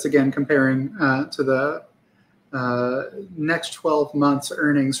it's again comparing to the next 12 months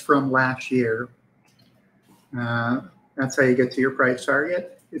earnings from last year. That's how you get to your price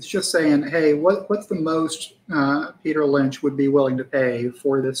target. It's just saying, hey, what's the most Peter Lynch would be willing to pay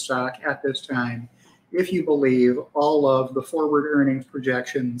for this stock at this time if you believe all of the forward earnings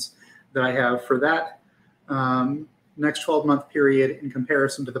projections that I have for that next 12-month period in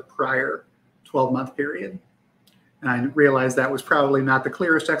comparison to the prior 12-month period. And I realized that was probably not the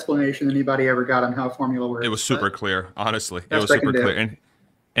clearest explanation anybody ever got on how formula works. It was super clear, honestly. It was super clear.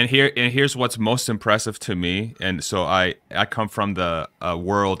 And here's what's most impressive to me. And so I come from the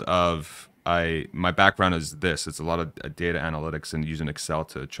world of my background is this. It's a lot of data analytics and using Excel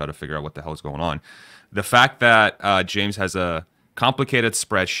to try to figure out what the hell is going on. The fact that James has a complicated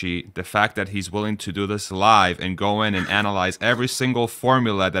spreadsheet, the fact that he's willing to do this live and go in and analyze every single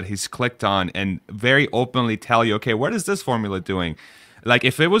formula that he's clicked on and very openly tell you, okay, what is this formula doing? Like,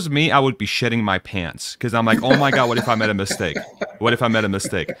 if it was me, I would be shitting my pants because I'm like, oh my God, what if I made a mistake? What if I made a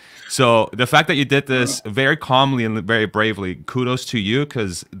mistake? So the fact that you did this very calmly and very bravely, kudos to you,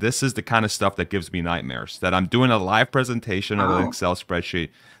 because this is the kind of stuff that gives me nightmares, that I'm doing a live presentation of an Excel spreadsheet.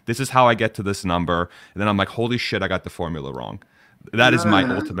 This is how I get to this number. And then I'm like, holy shit, I got the formula wrong. That is my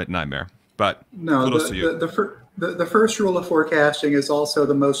ultimate nightmare. But kudos to you. The first rule of forecasting is also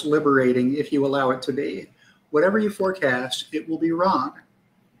the most liberating if you allow it to be. Whatever you forecast, it will be wrong.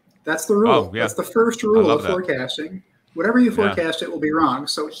 That's the rule. Oh, yeah. That's the first rule of forecasting. Whatever you forecast, it will be wrong.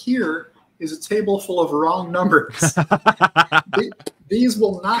 So here is a table full of wrong numbers. These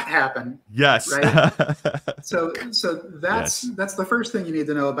will not happen. Yes. Right. So that's the first thing you need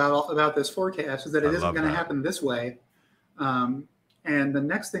to know about this forecast is that it isn't going to happen this way. And the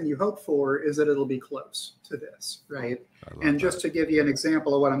next thing you hope for is that it'll be close to this, right? And just to give you an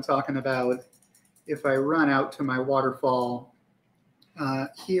example of what I'm talking about, if I run out to my waterfall,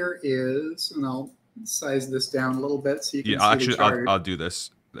 here is, and I'll size this down a little bit so you can see the chart. I'll do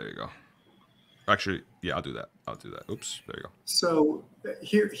this. There you go. Actually, yeah, I'll do that. Oops, there you go. So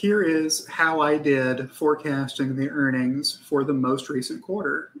here is how I did forecasting the earnings for the most recent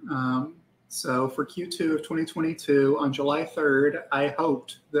quarter. So for Q2 of 2022, on July 3rd,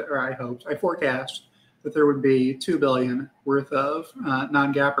 I forecast that there would be $2 billion worth of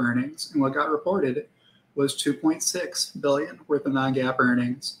non-GAAP earnings, and what got reported was $2.6 billion worth of non-GAAP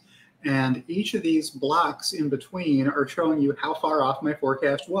earnings. And each of these blocks in between are showing you how far off my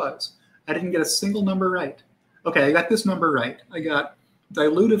forecast was. I didn't get a single number right. Okay, I got this number right. I got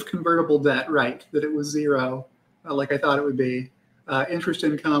dilutive convertible debt right, that it was zero, like I thought it would be. Interest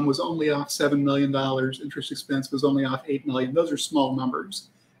income was only off $7 million. Interest expense was only off $8 million. Those are small numbers.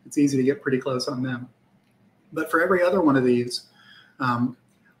 It's easy to get pretty close on them. But for every other one of these,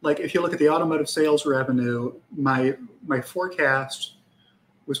 like if you look at the automotive sales revenue, my forecast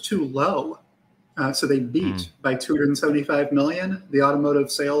was too low. So they beat by $275 million, the automotive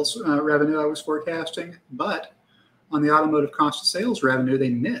sales revenue I was forecasting. But on the automotive cost of sales revenue, they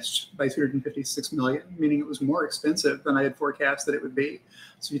missed by $256 million, meaning it was more expensive than I had forecast that it would be.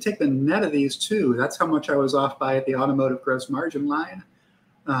 So you take the net of these two, that's how much I was off by at the automotive gross margin line.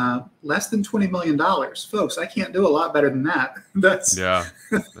 Less than $20 million. Folks, I can't do a lot better than that. That's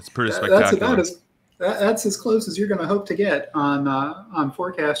pretty spectacular. That's as close as you're going to hope to get on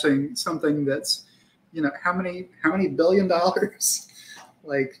forecasting something that's, how many billion dollars?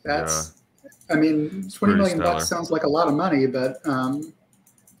 Like that's, I mean, $20 million bucks sounds like a lot of money, but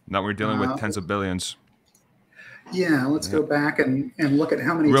now we're dealing with tens of billions. Yeah, let's go back and look at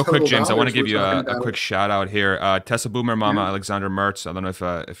how many. Real quick, James, I want to give you a quick shout out here. Tesla Boomer Mama Alexandra Mertz. I don't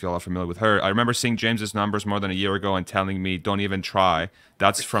know if y'all are familiar with her. I remember seeing James's numbers more than a year ago and telling me, "Don't even try."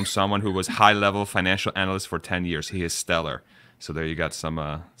 That's from someone who was high-level financial analyst for 10 years. He is stellar. So there you got some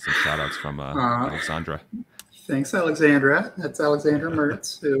shout outs from Alexandra. Thanks, Alexandra. That's Alexandra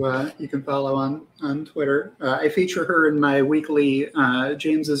Mertz, who you can follow on Twitter. I feature her in my weekly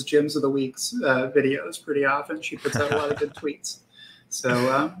James's Gems of the Weeks videos pretty often. She puts out a lot of good tweets.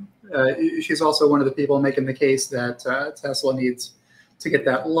 So she's also one of the people making the case that Tesla needs to get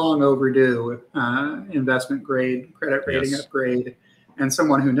that long overdue investment grade credit rating upgrade, and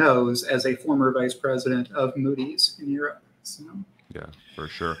someone who knows as a former vice president of Moody's in Europe. So. Yeah, for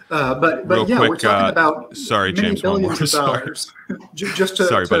sure. But yeah, quick, we're talking about sorry, many James, billions of dollars. Just to,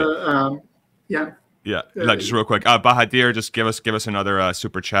 sorry, Yeah. Just real quick. Bahadir, just give us another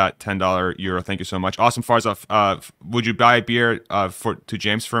super chat, $10 euro. Thank you so much. Awesome Farzaf. Would you buy a beer to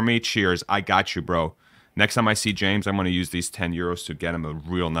James for me? Cheers. I got you, bro. Next time I see James, I'm going to use these 10 euros to get him a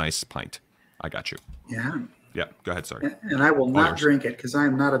real nice pint. I got you. Yeah. Yeah. Go ahead. Sorry. And I will not drink it because I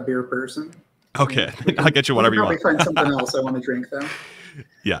am not a beer person. Okay. I'll get you whatever you want. Probably find something else I want to drink though.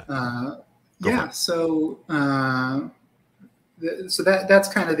 Yeah. Go for Yeah. it. So that's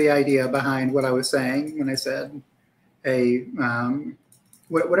kind of the idea behind what I was saying when I said, hey,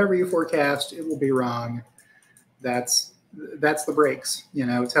 whatever you forecast, it will be wrong. That's the breaks.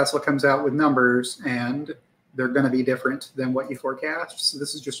 Tesla comes out with numbers and they're going to be different than what you forecast. So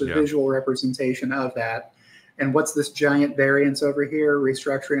this is just a Yeah. visual representation of that. And what's this giant variance over here,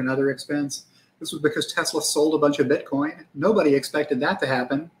 restructuring and other expense? This was because Tesla sold a bunch of Bitcoin. Nobody expected that to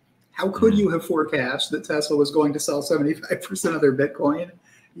happen. How could you have forecast that Tesla was going to sell 75% of their Bitcoin?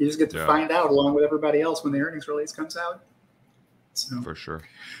 You just get to find out along with everybody else when the earnings release comes out. So For sure.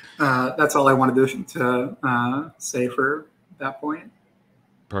 that's all I wanted to say for that point.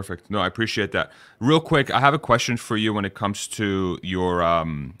 Perfect. No, I appreciate that. Real quick, I have a question for you when it comes to your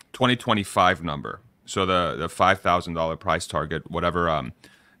 2025 number. So the $5,000 price target, whatever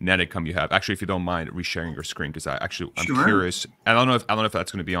net income you have. Actually, if you don't mind resharing your screen, because I'm Sure. curious. I don't know if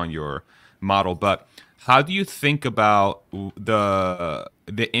that's going to be on your model, but how do you think about the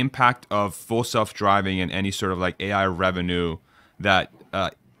impact of full self-driving and any sort of like AI revenue that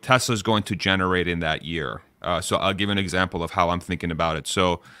Tesla is going to generate in that year? So I'll give an example of how I'm thinking about it.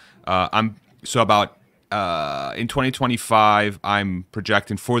 So in 2025, I'm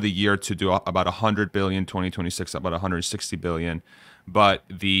projecting for the year to do about 100 billion. 2026, about 160 billion. But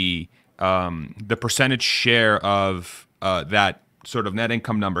the percentage share of that sort of net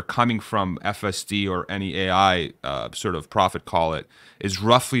income number coming from FSD or any AI sort of profit, call it, is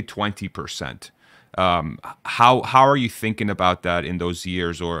roughly 20%. How are you thinking about that in those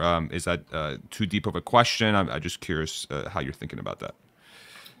years, or is that too deep of a question? I'm just curious how you're thinking about that.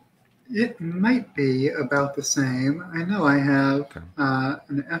 It might be about the same. I know I have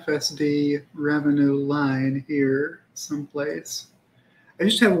an FSD revenue line here someplace. I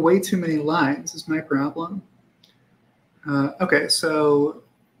just have way too many lines is my problem. Okay, so,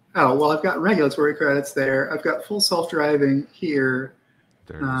 I've got regulatory credits there. I've got full self-driving here.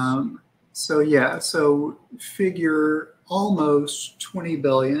 There it is. So figure almost 20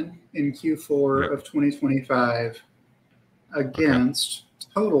 billion in Q4 of 2025 against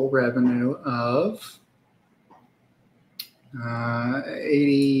total revenue of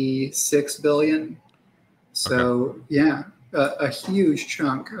 86 billion. So a huge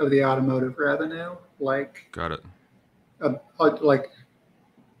chunk of the automotive revenue, like Got it. Like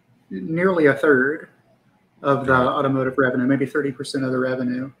nearly a third of the automotive revenue, maybe 30% of the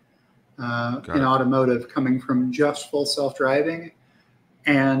revenue in automotive coming from just full self-driving.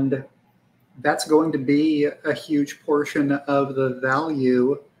 And that's going to be a huge portion of the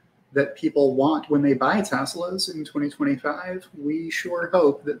value that people want when they buy Teslas in 2025. We sure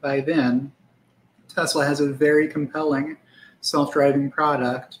hope that by then Tesla has a very compelling self-driving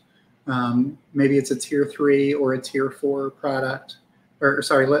product. Maybe it's a tier 3 or a tier 4 product, or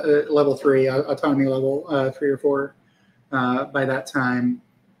sorry, level 3, autonomy level 3 or 4 by that time.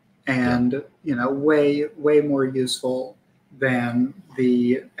 And, way more useful than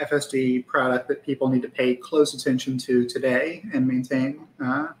the FSD product that people need to pay close attention to today and maintain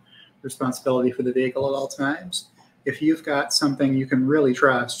responsibility for the vehicle at all times. If you've got something you can really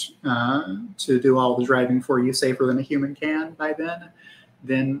trust to do all the driving for you safer than a human can by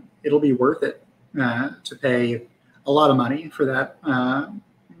then it'll be worth it to pay a lot of money for that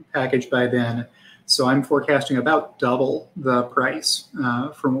package by then. So I'm forecasting about double the price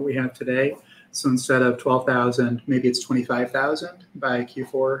from what we have today. So instead of 12,000, maybe it's 25,000 by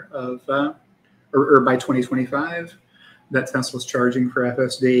Q4 of, or by 2025 that Tesla's charging for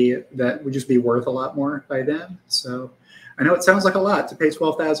FSD. That would just be worth a lot more by then. So I know it sounds like a lot to pay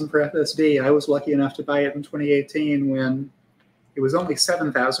 12,000 for FSD. I was lucky enough to buy it in 2018 when it was only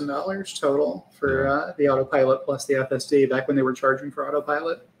 $7,000 total for the autopilot plus the FSD back when they were charging for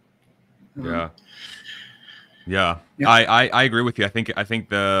autopilot. Yeah. I agree with you. I think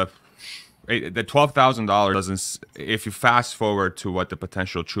the $12,000 doesn't. If you fast forward to what the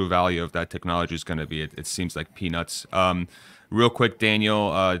potential true value of that technology is going to be, it seems like peanuts. Real quick,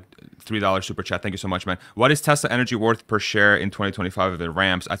 Daniel, $3 super chat. Thank you so much, man. What is Tesla energy worth per share in 2025 if it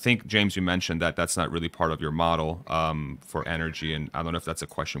ramps? I think, James, you mentioned that that's not really part of your model for energy, and I don't know if that's a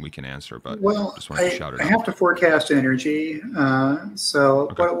question we can answer, but just wanted to shout it out. I have to forecast energy. What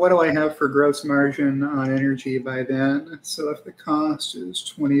do I have for gross margin on energy by then? So if the cost is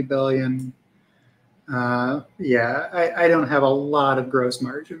 20 billion, I don't have a lot of gross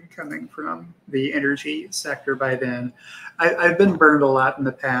margin coming from the energy sector by then. I've been burned a lot in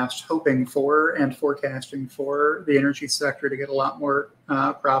the past, hoping for and forecasting for the energy sector to get a lot more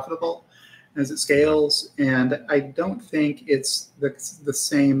profitable as it scales. And I don't think it's the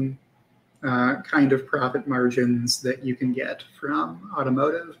same kind of profit margins that you can get from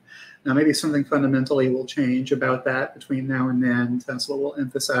automotive. Now, maybe something fundamentally will change about that between now and then. Tesla will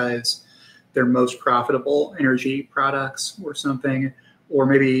emphasize their most profitable energy products or something, or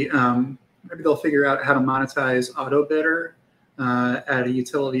maybe they'll figure out how to monetize auto bidder at a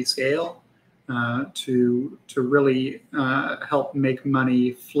utility scale to really help make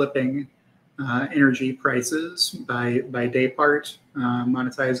money flipping energy prices by day part,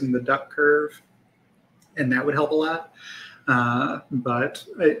 monetizing the duck curve, and that would help a lot. But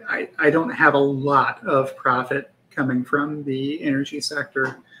I don't have a lot of profit coming from the energy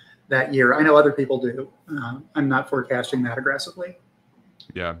sector that year. I know other people do. I'm not forecasting that aggressively.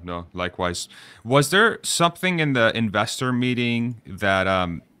 Yeah, no, likewise. Was there something in the investor meeting that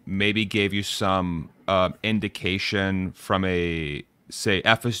maybe gave you some indication from a, say,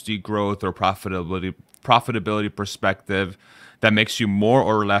 FSD growth or profitability perspective that makes you more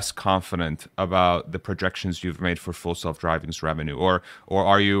or less confident about the projections you've made for full self-driving's revenue, or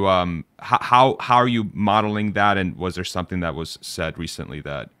are you how are you modeling that, and was there something that was said recently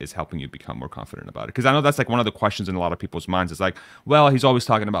that is helping you become more confident about it? Because I know that's like one of the questions in a lot of people's minds is like, well, he's always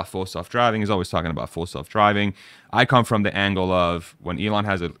talking about full self-driving, he's always talking about full self-driving. I come from the angle of when Elon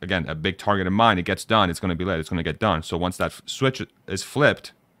has a big target in mind, it gets done, it's going to be late, it's going to get done. So once that switch is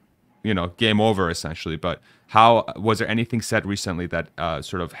flipped, game over essentially. But how was there anything said recently that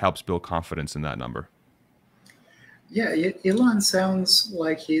sort of helps build confidence in that number? Yeah, Elon sounds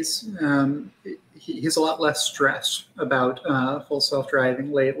like he's a lot less stressed about full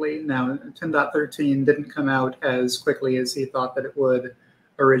self-driving lately. Now, 10.13 didn't come out as quickly as he thought that it would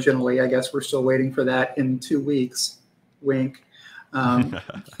originally. I guess we're still waiting for that in 2 weeks. Wink. But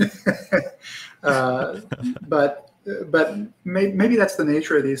maybe that's the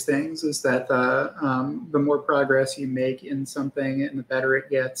nature of these things, is that the more progress you make in something and the better it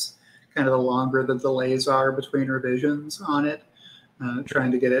gets, kind of the longer the delays are between revisions on it,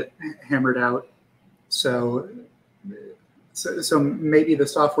 trying to get it hammered out. So maybe the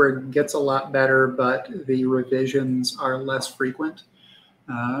software gets a lot better, but the revisions are less frequent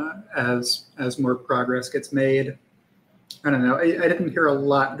as more progress gets made. I don't know. I didn't hear a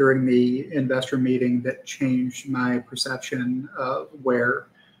lot during the investor meeting that changed my perception of where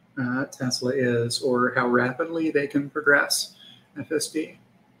Tesla is or how rapidly they can progress FSD.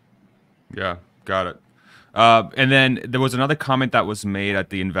 Yeah, got it. And then there was another comment that was made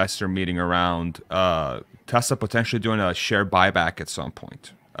at the investor meeting around Tesla potentially doing a share buyback at some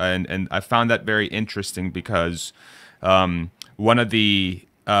point. And I found that very interesting because one of the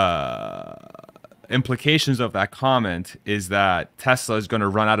implications of that comment is that Tesla is going to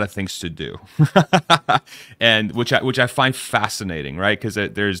run out of things to do, and which I find fascinating, right? Because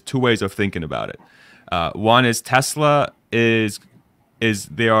there's two ways of thinking about it. One is Tesla is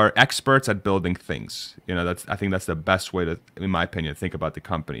they are experts at building things. I think that's the best way to, in my opinion, think about the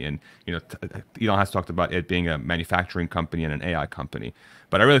company. And Elon has talked about it being a manufacturing company and an AI company.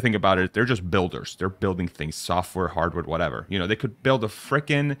 But I really think about it, they're just builders. They're building things, software, hardware, whatever. They could build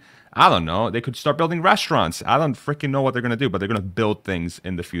I don't know, they could start building restaurants. I don't freaking know what they're going to do, but they're going to build things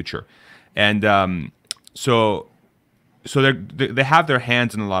in the future. And so they have their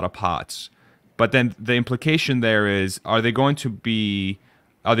hands in a lot of pots. But then the implication there is, are they going to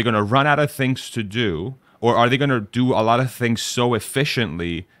run out of things to do, or are they going to do a lot of things so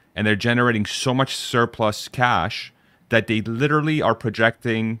efficiently and they're generating so much surplus cash that they literally are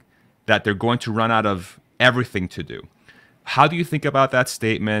projecting that they're going to run out of everything to do? How do you think about that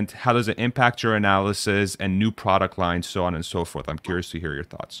statement? How does it impact your analysis and new product lines, so on and so forth? I'm curious to hear your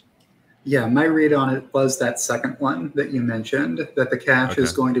thoughts. Yeah, my read on it was that second one that you mentioned, that the cash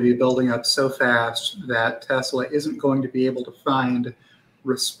is going to be building up so fast that Tesla isn't going to be able to find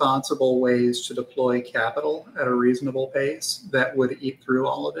responsible ways to deploy capital at a reasonable pace that would eat through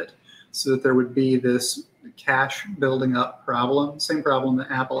all of it, so that there would be this cash building up problem, same problem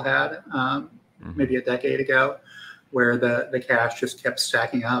that Apple had maybe a decade ago, where the cash just kept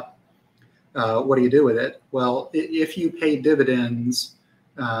stacking up. What do you do with it? Well, if you pay dividends,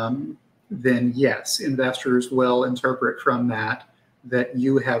 then yes, investors will interpret from that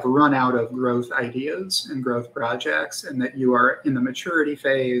you have run out of growth ideas and growth projects, and that you are in the maturity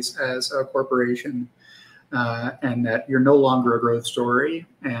phase as a corporation, and that you're no longer a growth story.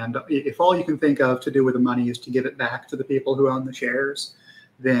 And if all you can think of to do with the money is to give it back to the people who own the shares,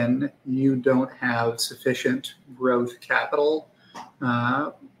 then you don't have sufficient growth capital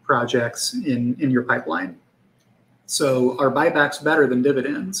projects in your pipeline. So are buybacks better than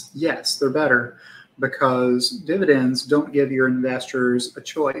dividends? Yes, they're better, because dividends don't give your investors a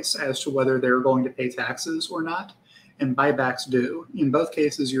choice as to whether they're going to pay taxes or not. and buybacks do. In both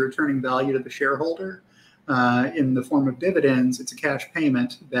cases, you're returning value to the shareholder. In the form of dividends, it's a cash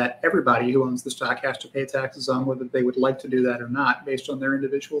payment that everybody who owns the stock has to pay taxes on, whether they would like to do that or not, based on their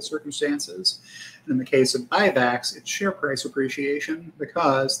individual circumstances. And in the case of buybacks, it's share price appreciation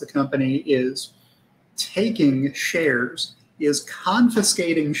because the company is taking shares, is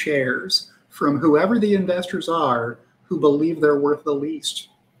confiscating shares from whoever the investors are who believe they're worth the least.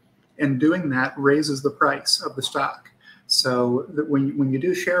 And doing that raises the price of the stock. So that when you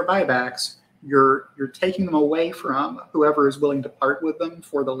do share buybacks, you're taking them away from whoever is willing to part with them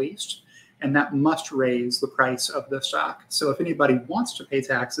for the least, and that must raise the price of the stock. So if anybody wants to pay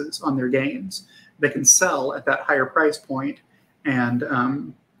taxes on their gains, they can sell at that higher price point and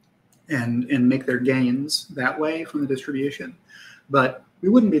make their gains that way from the distribution. But we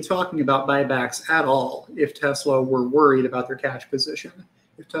wouldn't be talking about buybacks at all if Tesla were worried about their cash position.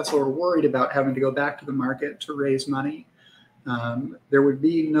 If Tesla were worried about having to go back to the market to raise money, there would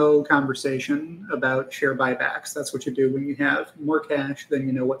be no conversation about share buybacks. That's what you do when you have more cash than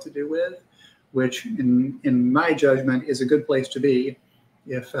you know what to do with, which in my judgment is a good place to be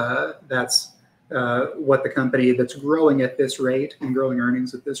if that's what the company that's growing at this rate and growing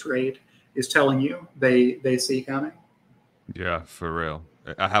earnings at this rate is telling you they see coming. Yeah, for real.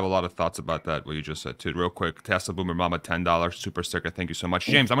 I have a lot of thoughts about that, what you just said, too. Real quick, Tesla Boomer Mama, $10, super sticker. Thank you so much.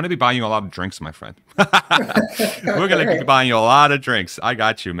 James, I'm going to be buying you a lot of drinks, my friend. We're going to be buying you a lot of drinks. I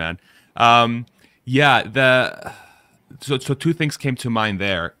got you, man. Yeah, so two things came to mind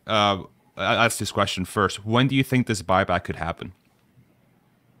there. I'll ask this question first. When do you think this buyback could happen?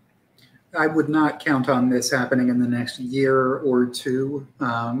 I would not count on this happening in the next year or two.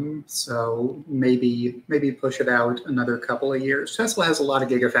 So maybe push it out another couple of years. Tesla has a lot of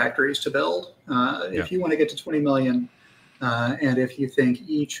gigafactories to build. If you want to get to 20 million, and if you think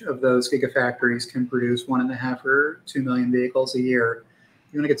each of those gigafactories can produce 1.5 or 2 million vehicles a year,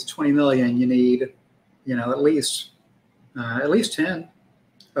 you want to get to 20 million, you need, at least 10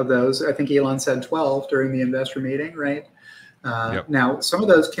 of those. I think Elon said 12 during the investor meeting, right? Now, some of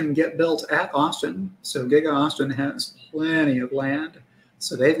those can get built at Austin. So Giga Austin has plenty of land.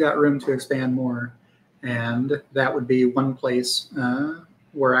 So they've got room to expand more. And that would be one place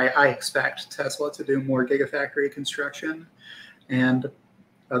where I expect Tesla to do more Gigafactory construction. And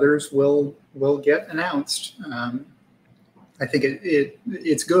others will get announced. I think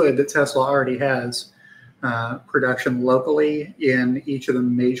it's good that Tesla already has production locally in each of the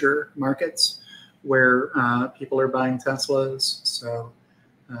major markets where people are buying Teslas. So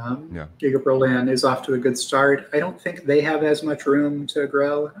Giga Berlin is off to a good start. I don't think they have as much room to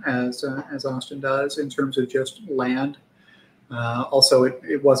grow as Austin does in terms of just land. Also,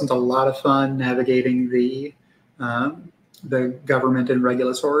 it wasn't a lot of fun navigating the government and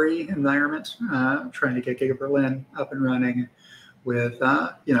regulatory environment, trying to get Giga Berlin up and running with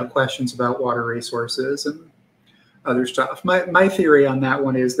questions about water resources and other stuff. My theory on that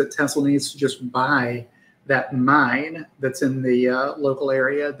one is that Tesla needs to just buy that mine that's in the local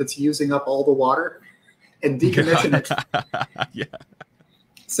area that's using up all the water and decommission it. Yeah.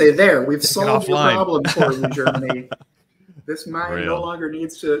 Say, there, we've solved your problem for you, Germany. This mine no longer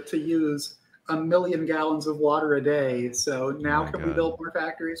needs to use 1 million gallons of water a day. So now can we build more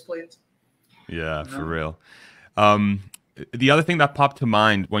factories, please? Yeah, for real. The other thing that popped to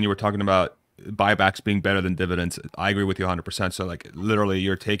mind when you were talking about buybacks being better than dividends, I agree with you 100%. So like literally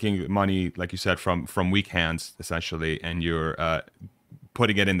you're taking money, like you said, from weak hands essentially, and you're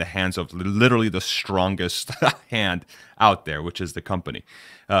putting it in the hands of literally the strongest hand out there, which is the company.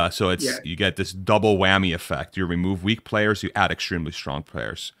 So you get this double whammy effect. You remove weak players, you add extremely strong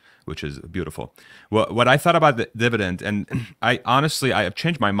players, which is beautiful. Well, what I thought about the dividend, and I honestly have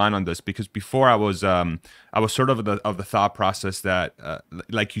changed my mind on this, because before I was sort of the thought process that,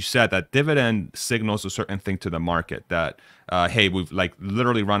 like you said, that dividend signals a certain thing to the market that, hey, we've like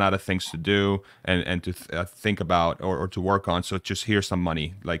literally run out of things to do and to think about or to work on. So just here's some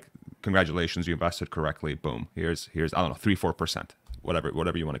money. Like, congratulations, you invested correctly. Boom. Here's I don't know, 3-4%,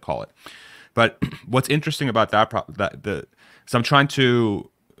 whatever you want to call it. But what's interesting about so I'm trying to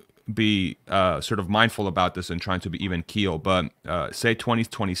be sort of mindful about this and trying to be even keel, but say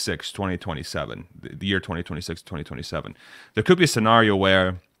 2026, 2027, the year 2026, 2027, there could be a scenario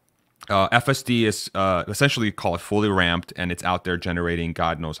where FSD is essentially, call it, fully ramped, and it's out there generating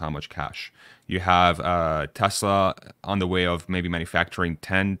God knows how much cash. You have Tesla on the way of maybe manufacturing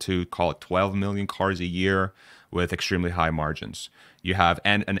 10 to, call it, 12 million cars a year, with extremely high margins. You have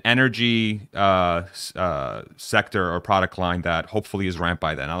an energy sector or product line that hopefully is ramped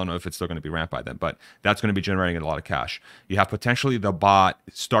by then. I don't know if it's still going to be ramped by then, but that's going to be generating a lot of cash. You have potentially the bot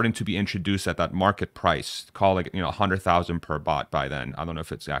starting to be introduced at that market price, call it 100,000 per bot by then. I don't know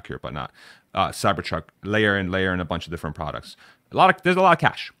if it's accurate, but not. Cybertruck, layer in a bunch of different products. There's a lot of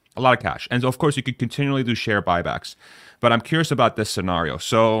cash. A lot of cash. And so, of course, you could continually do share buybacks. But I'm curious about this scenario.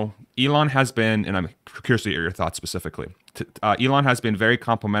 So Elon has been, and I'm curious to hear your thoughts specifically. Elon has been very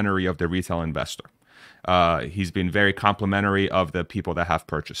complimentary of the retail investor. He's been very complimentary of the people that have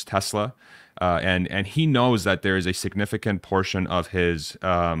purchased Tesla. And he knows that there is a significant portion of his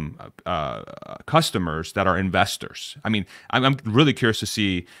customers that are investors. I mean, I'm really curious to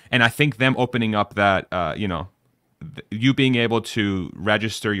see, and I think them opening up that, you being able to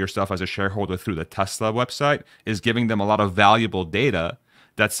register yourself as a shareholder through the Tesla website is giving them a lot of valuable data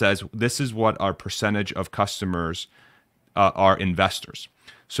that says this is what our percentage of customers are investors.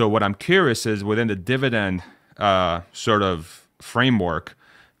 So what I'm curious is within the dividend sort of framework,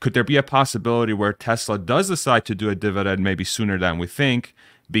 could there be a possibility where Tesla does decide to do a dividend maybe sooner than we think,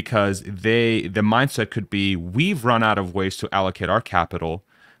 because the mindset could be, we've run out of ways to allocate our capital,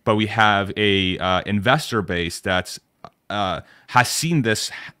 but we have a investor base that's has seen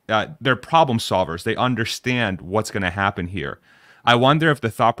this. They're problem solvers. They understand what's going to happen here. I wonder if the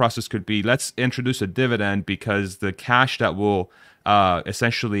thought process could be, let's introduce a dividend, because the cash that will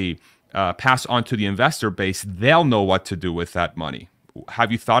essentially pass on to the investor base, they'll know what to do with that money.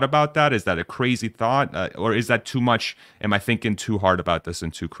 Have you thought about that? Is that a crazy thought, or is that too much? Am I thinking too hard about this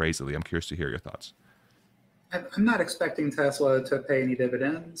and too crazily? I'm curious to hear your thoughts. I'm not expecting Tesla to pay any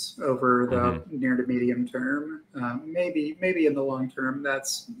dividends over the near to medium term. Maybe in the long term,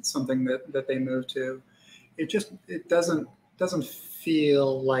 that's something that they move to. It doesn't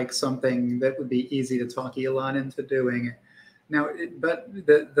feel like something that would be easy to talk Elon into doing. Now, but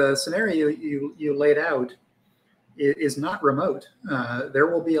the scenario you laid out is not remote. There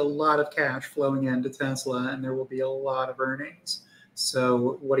will be a lot of cash flowing into Tesla, and there will be a lot of earnings.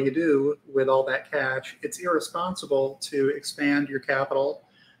 So what do you do with all that cash? It's irresponsible to expand your capital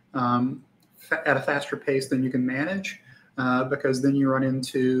at a faster pace than you can manage, because then you run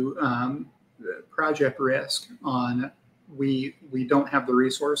into project risk on, we don't have the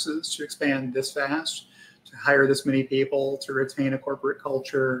resources to expand this fast, to hire this many people, to retain a corporate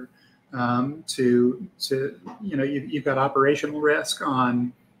culture, you've got operational risk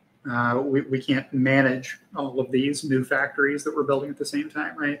on, we can't manage all of these new factories that we're building at the same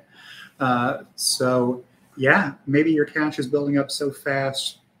time, right? So yeah, maybe your cash is building up so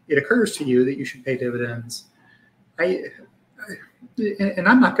fast, it occurs to you that you should pay dividends. And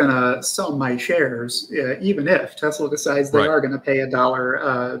I'm not going to sell my shares, even if Tesla decides they are going to pay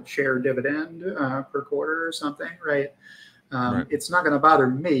 $1 share dividend per quarter or something, right? It's not going to bother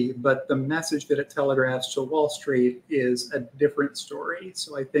me, but the message that it telegraphs to Wall Street is a different story.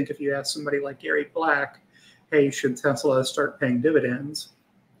 So I think if you ask somebody like Gary Black, hey, should Tesla start paying dividends?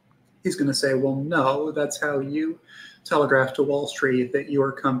 He's going to say, well, no, that's how you telegraph to Wall Street that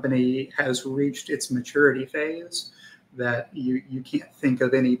your company has reached its maturity phase, that you can't think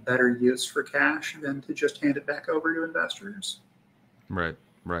of any better use for cash than to just hand it back over to investors. Right.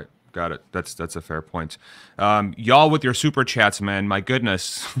 Got it. That's a fair point. Y'all with your super chats, man. My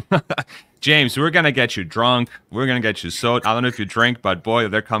goodness. James, we're going to get you drunk. We're going to get you soaked. I don't know if you drink, but boy,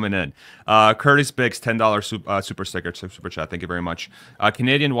 they're coming in. Curtis Biggs, $10 super sticker, super chat. Thank you very much.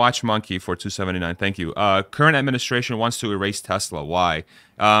 Canadian Watch Monkey for $2.79. Thank you. Current administration wants to erase Tesla. Why?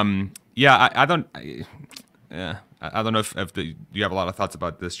 I don't know if you have a lot of thoughts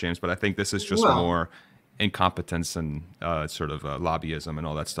about this, James, but I think this is just more incompetence and sort of lobbyism and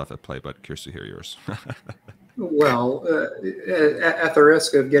all that stuff at play, but curious to hear yours. Well, at the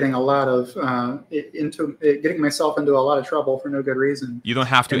risk of getting getting myself into a lot of trouble for no good reason. You don't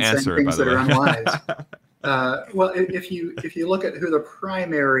have to answer it, by the way. Things that are unwise. Well, if you look at who the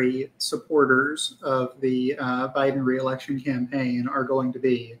primary supporters of the Biden re-election campaign are going to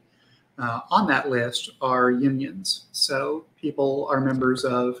be, on that list are unions. So people are members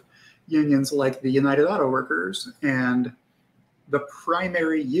of unions like the United Auto Workers, and the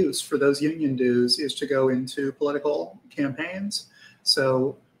primary use for those union dues is to go into political campaigns.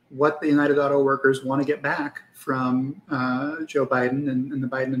 So what the United Auto Workers want to get back from Joe Biden and the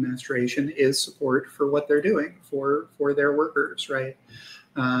Biden administration is support for what they're doing for their workers, right?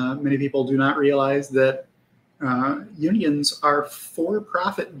 Many people do not realize that unions are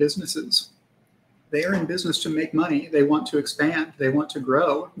for-profit businesses. They are in business to make money. They want to expand. They want to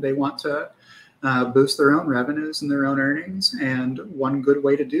grow. They want to boost their own revenues and their own earnings. And one good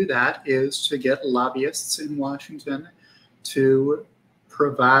way to do that is to get lobbyists in Washington to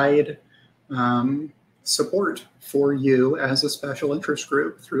provide support for you as a special interest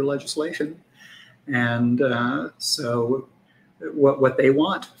group through legislation. And so what they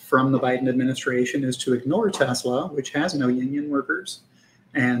want from the Biden administration is to ignore Tesla, which has no union workers,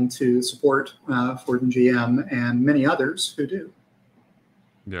 and to support Ford and GM and many others who do.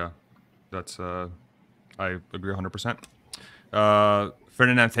 Yeah, that's I agree 100%.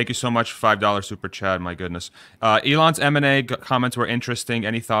 Ferdinand, thank you so much. $5 super chat. My goodness. Elon's M&A comments were interesting.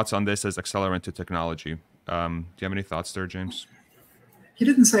 Any thoughts on this as accelerant to technology? Do you have any thoughts there, James? He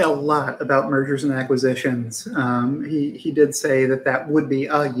didn't say a lot about mergers and acquisitions. He did say that that would be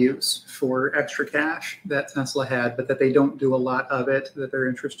a use for extra cash that Tesla had, but that they don't do a lot of it, that they're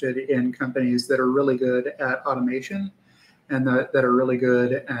interested in companies that are really good at automation and that are really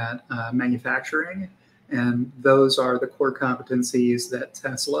good at manufacturing. And those are the core competencies that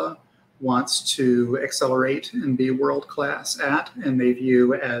Tesla wants to accelerate and be world-class at, and they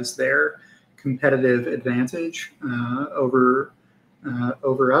view as their competitive advantage over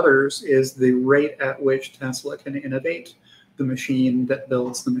others is the rate at which Tesla can innovate the machine that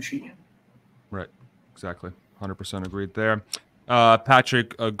builds the machine. Right, exactly. 100% agreed there.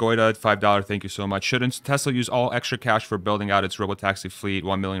 Patrick Goida, $5. Thank you so much. Shouldn't Tesla use all extra cash for building out its robotaxi fleet?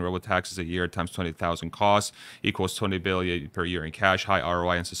 1 million robotaxis a year times 20,000 costs equals 20 billion per year in cash. High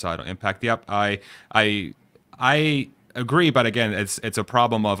ROI and societal impact. Yep, I agree, but again, it's a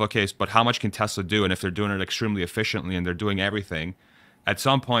problem of, okay, but how much can Tesla do? And if they're doing it extremely efficiently and they're doing everything, at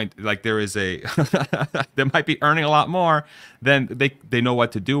some point, like there is a, they might be earning a lot more than they know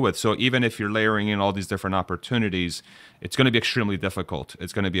what to do with. So even if you're layering in all these different opportunities, it's going to be extremely difficult.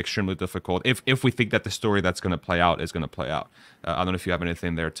 It's going to be extremely difficult if we think that the story that's going to play out is going to play out. I don't know if you have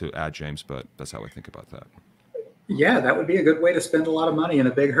anything there to add, James, but that's how I think about that. Yeah, that would be a good way to spend a lot of money in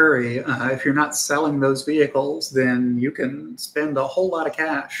a big hurry. If you're not selling those vehicles, then you can spend a whole lot of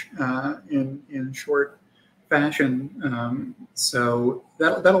cash in short fashion. So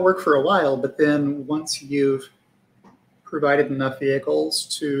that'll work for a while, but then once you've provided enough vehicles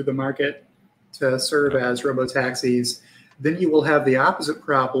to the market to serve as robotaxis, then you will have the opposite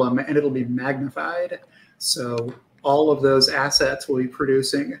problem and it'll be magnified. So all of those assets will be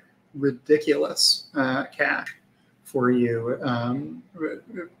producing ridiculous cash for you,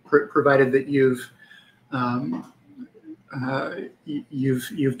 provided that you've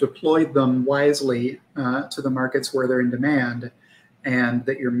deployed them wisely to the markets where they're in demand, and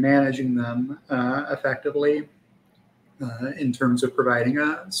that you're managing them effectively in terms of providing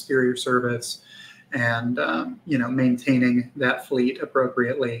a superior service and maintaining that fleet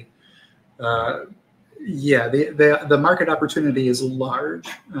appropriately. Yeah, the market opportunity is large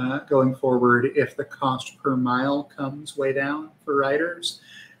going forward if the cost per mile comes way down for riders,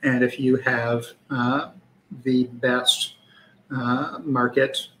 and if you have the best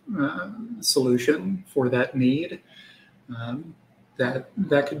market solution for that need,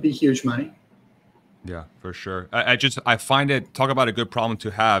 that could be huge money. Yeah, for sure. I find it, talk about a good problem to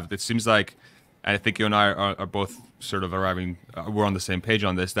have. It seems like, I think you and I are both sort of arriving, we're on the same page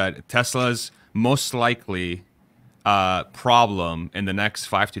on this, that Tesla's most likely problem in the next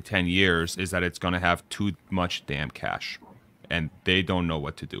 5 to 10 years is that it's going to have too much damn cash, and they don't know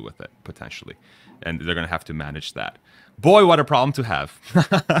what to do with it potentially, and they're going to have to manage that. Boy, what a problem to have.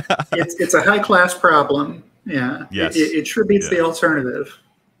 It's a high class problem. Yeah. Yes. It sure beats the alternative.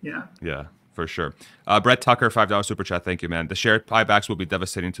 Yeah. Yeah, for sure. Brett Tucker, $5 super chat. Thank you, man. The share buybacks will be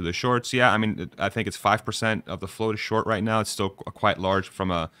devastating to the shorts. Yeah, I mean, I think it's 5% of the float is short right now. It's still quite large from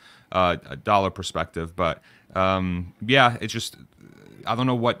a dollar perspective, but yeah, it's just, I don't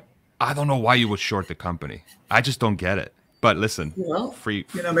know why you would short the company. I just don't get it. But listen, well,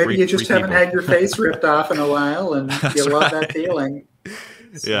 maybe you just haven't had your face ripped off in a while, and you love that feeling.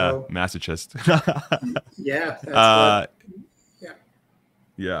 So, yeah, masochist. Yeah. That's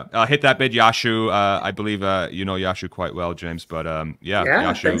yeah. Hit that bid, Yashu. I believe you know Yashu quite well, James. But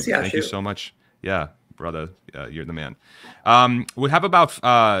Yashu, thanks, Yashu, thank you so much. Yeah, brother, you're the man. We have about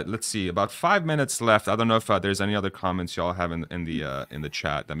let's see, about 5 minutes left. I don't know if there's any other comments y'all have in the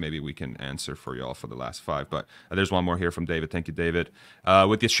chat that maybe we can answer for y'all for the last 5. But there's one more here from David. Thank you, David.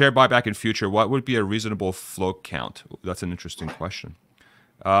 With the share buyback in future, what would be a reasonable float count? That's an interesting question.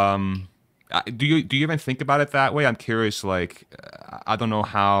 Do you even think about it that way? I'm curious. Like, I don't know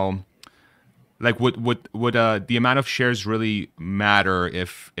how. Like, would the amount of shares really matter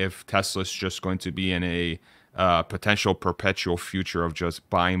if Tesla's just going to be in a potential perpetual future of just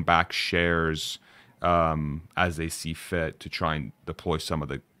buying back shares as they see fit to try and deploy some of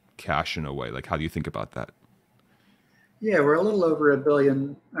the cash in a way? Like, how do you think about that? Yeah, we're a little over 1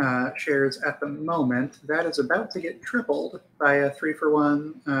 billion shares at the moment. That is about to get tripled by a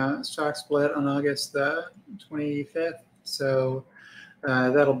 3-for-1 stock split on August the 25th. So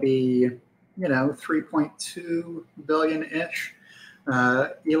that'll be, 3.2 billion-ish.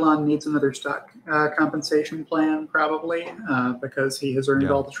 Elon needs another stock compensation plan probably because he has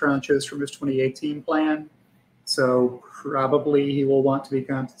earned all the tranches from his 2018 plan. So probably he will want to be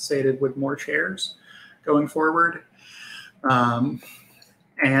compensated with more shares going forward. And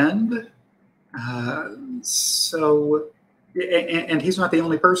he's not the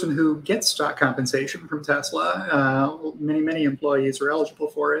only person who gets stock compensation from Tesla. Many employees are eligible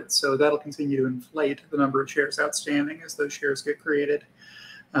for it, so that'll continue to inflate the number of shares outstanding as those shares get created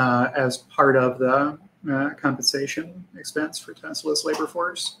as part of the compensation expense for Tesla's labor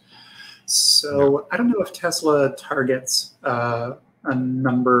force. So I don't know if Tesla targets a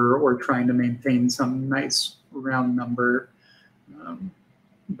number or trying to maintain some nice round number.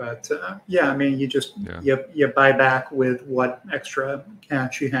 But I mean, you just you buy back with what extra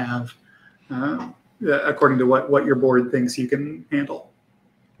cash you have, according to what your board thinks you can handle.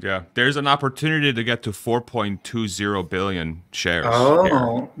 Yeah, there's an opportunity to get to 4.20 billion shares. Oh,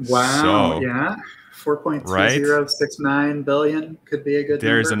 here. wow! So, yeah, 4.2069 billion could be a good.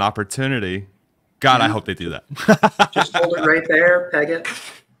 There's number. An opportunity. God, I hope they do that. Just hold it right there, peg it.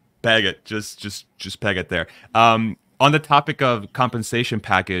 Peg it. Just peg it there. On the topic of compensation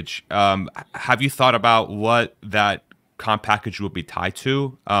package, have you thought about what that comp package will be tied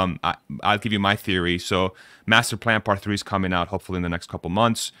to? I'll give you my theory. So Master Plan Part 3 is coming out hopefully in the next couple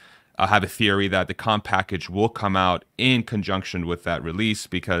months. I have a theory that the comp package will come out in conjunction with that release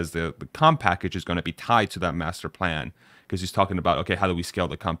because the comp package is going to be tied to that master plan because he's talking about, okay, how do we scale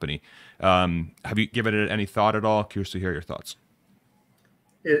the company? Have you given it any thought at all? Curious to hear your thoughts.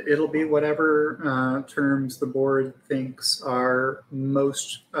 It'll be whatever terms the board thinks are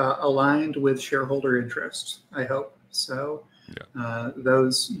most aligned with shareholder interests, I hope. So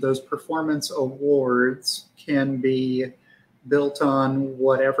those performance awards can be built on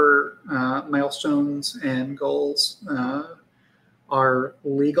whatever milestones and goals are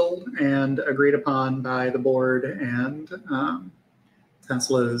legal and agreed upon by the board and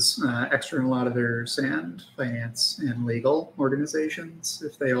Tesla's external auditors and finance and legal organizations.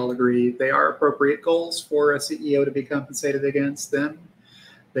 If they all agree they are appropriate goals for a CEO to be compensated against, then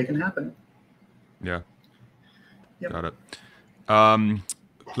they can happen. Yeah. Got it.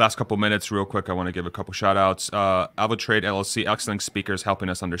 Last couple minutes, real quick, I want to give a couple shout outs. AlvoTrade LLC, excellent speakers helping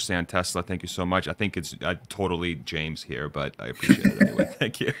us understand Tesla. Thank you so much. I think it's totally James here, but I appreciate it anyway.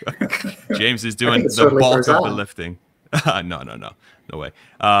 Thank you. James is doing the totally bulk of the lifting. No way.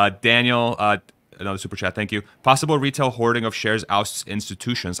 Daniel, another super chat. Thank you. Possible retail hoarding of shares ousts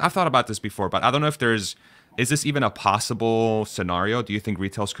institutions. I've thought about this before, but I don't know if is this even a possible scenario? Do you think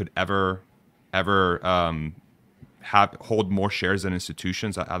retails could ever hold more shares than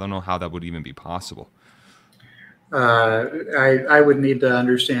institutions? I don't know how that would even be possible. I would need to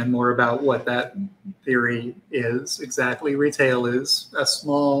understand more about what that theory is exactly. Retail is a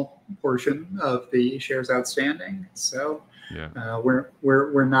small portion of the shares outstanding, so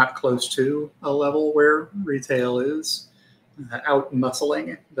we're not close to a level where retail is out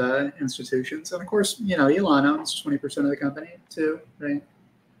muscling the institutions. And of course, Elon owns 20% of the company too, right?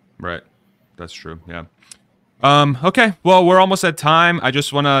 Right, that's true. Yeah. Okay, well, we're almost at time. I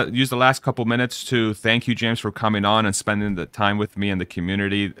just want to use the last couple minutes to thank you, James, for coming on and spending the time with me and the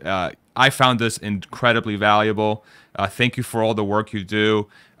community. I found this incredibly valuable. Thank you for all the work you do.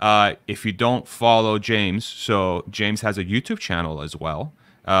 If you don't follow James, so James has a YouTube channel as well.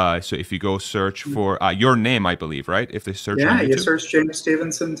 So if you go search for your name, I believe, right? If they search on YouTube. You search James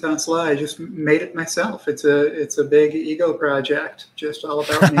Stephenson Tesla. I just made it myself. It's a big ego project, just all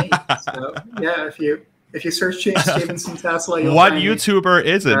about me. So yeah, if you search James Stephenson Tesla, you'll what find YouTuber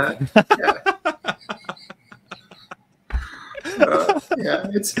me. Isn't?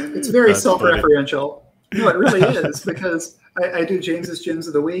 It's very self-referential. No, it really is, because I do James's Gyms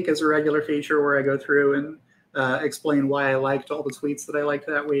of the Week as a regular feature where I go through and explain why I liked all the tweets that I liked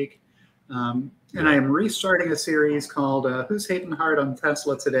that week. And I am restarting a series called Who's Hating Hard on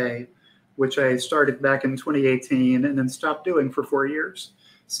Tesla Today, which I started back in 2018 and then stopped doing for 4 years.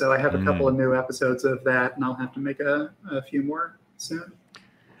 So I have a couple of new episodes of that, and I'll have to make a few more soon.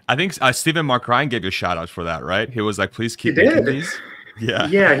 I think Stephen Mark Ryan gave you a shout out for that, right? He was like, please keep making these.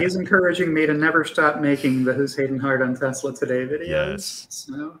 Yeah, he's encouraging me to never stop making the Who's Hating Hard on Tesla Today videos. Yes.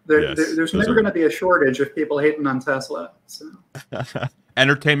 So there's never going to be a shortage of people hating on Tesla. So.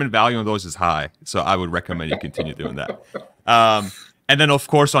 Entertainment value on those is high, so I would recommend you continue doing that. And then, of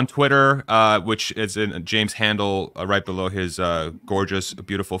course, on Twitter, which is in James' handle right below his gorgeous,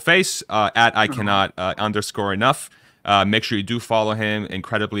 beautiful face, at I cannot underscore enough. Make sure you do follow him.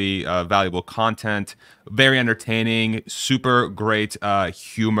 Incredibly valuable content, very entertaining, super great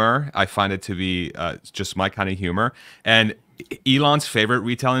humor. I find it to be just my kind of humor. And Elon's favorite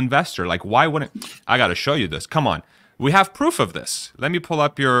retail investor. Like, why wouldn't I? Got to show you this. Come on, we have proof of this. Let me pull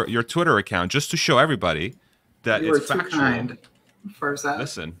up your Twitter account just to show everybody that You are it's too factual. kind. First that.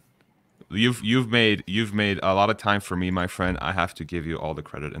 Listen, you've made a lot of time for me, my friend. I have to give you all the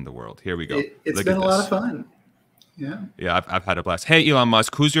credit in the world. Here we go. It's been a lot of fun. Yeah. Yeah, I've had a blast. Hey, Elon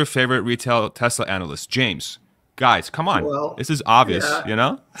Musk, who's your favorite retail Tesla analyst? James. Guys, come on. Well, this is obvious, yeah. you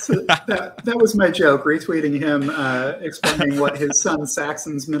know? So that was my joke, retweeting him explaining what his son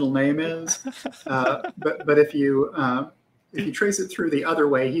Saxon's middle name is. But if you trace it through the other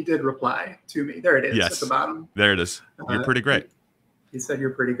way, he did reply to me. There it is at the bottom. There it is. You're pretty great. He said you're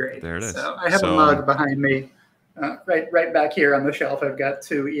pretty great. There it is. So I have a mug behind me, right back here on the shelf. I've got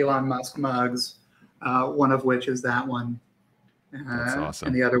 2 Elon Musk mugs, one of which is that one. That's awesome.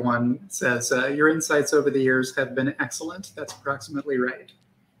 And the other one says, your insights over the years have been excellent. That's approximately right.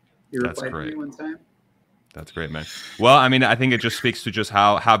 You replied to me one time. That's great, man. Well, I mean, I think it just speaks to just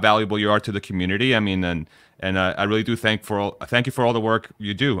how valuable you are to the community. I mean, and I really do thank you for all the work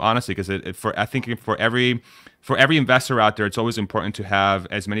you do, honestly, because I think for every investor out there, it's always important to have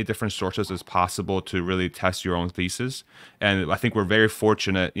as many different sources as possible to really test your own thesis. And I think we're very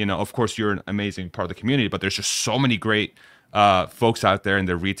fortunate. You know, of course, you're an amazing part of the community, but there's just so many great folks out there in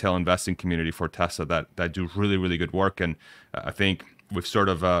the retail investing community for Tesla that do really, really good work. And I think we've sort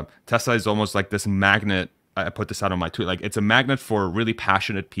of Tesla is almost like this magnet. I put this out on my tweet. Like, it's a magnet for really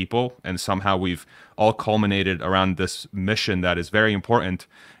passionate people, and somehow we've all culminated around this mission that is very important.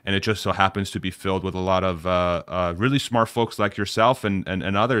 And it just so happens to be filled with a lot of really smart folks like yourself and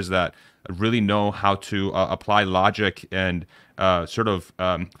others that really know how to apply logic and sort of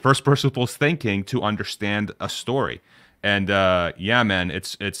first principles thinking to understand a story. And yeah, man,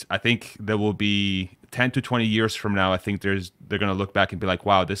 it's I think there will be 10 to 20 years from now, I think they're going to look back and be like,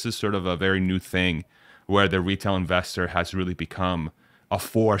 wow, this is sort of a very new thing where the retail investor has really become a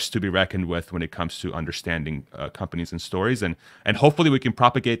force to be reckoned with when it comes to understanding companies and stories. And hopefully we can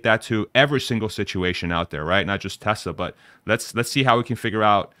propagate that to every single situation out there, right? Not just Tesla, but let's see how we can figure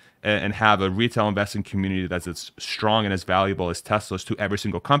out and have a retail investing community that's as strong and as valuable as Tesla's to every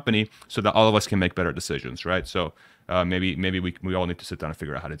single company, so that all of us can make better decisions, right? So maybe we all need to sit down and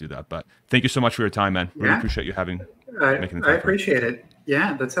figure out how to do that. But thank you so much for your time, man. Really appreciate you making the time. I appreciate it.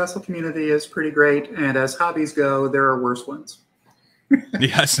 Yeah, the Tesla community is pretty great, and as hobbies go, there are worse ones.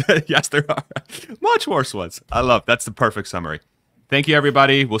 Yes, yes, there are much worse ones. I love that's the perfect summary. Thank you,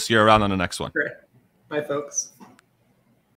 everybody. We'll see you around on the next one. Great. Bye, folks.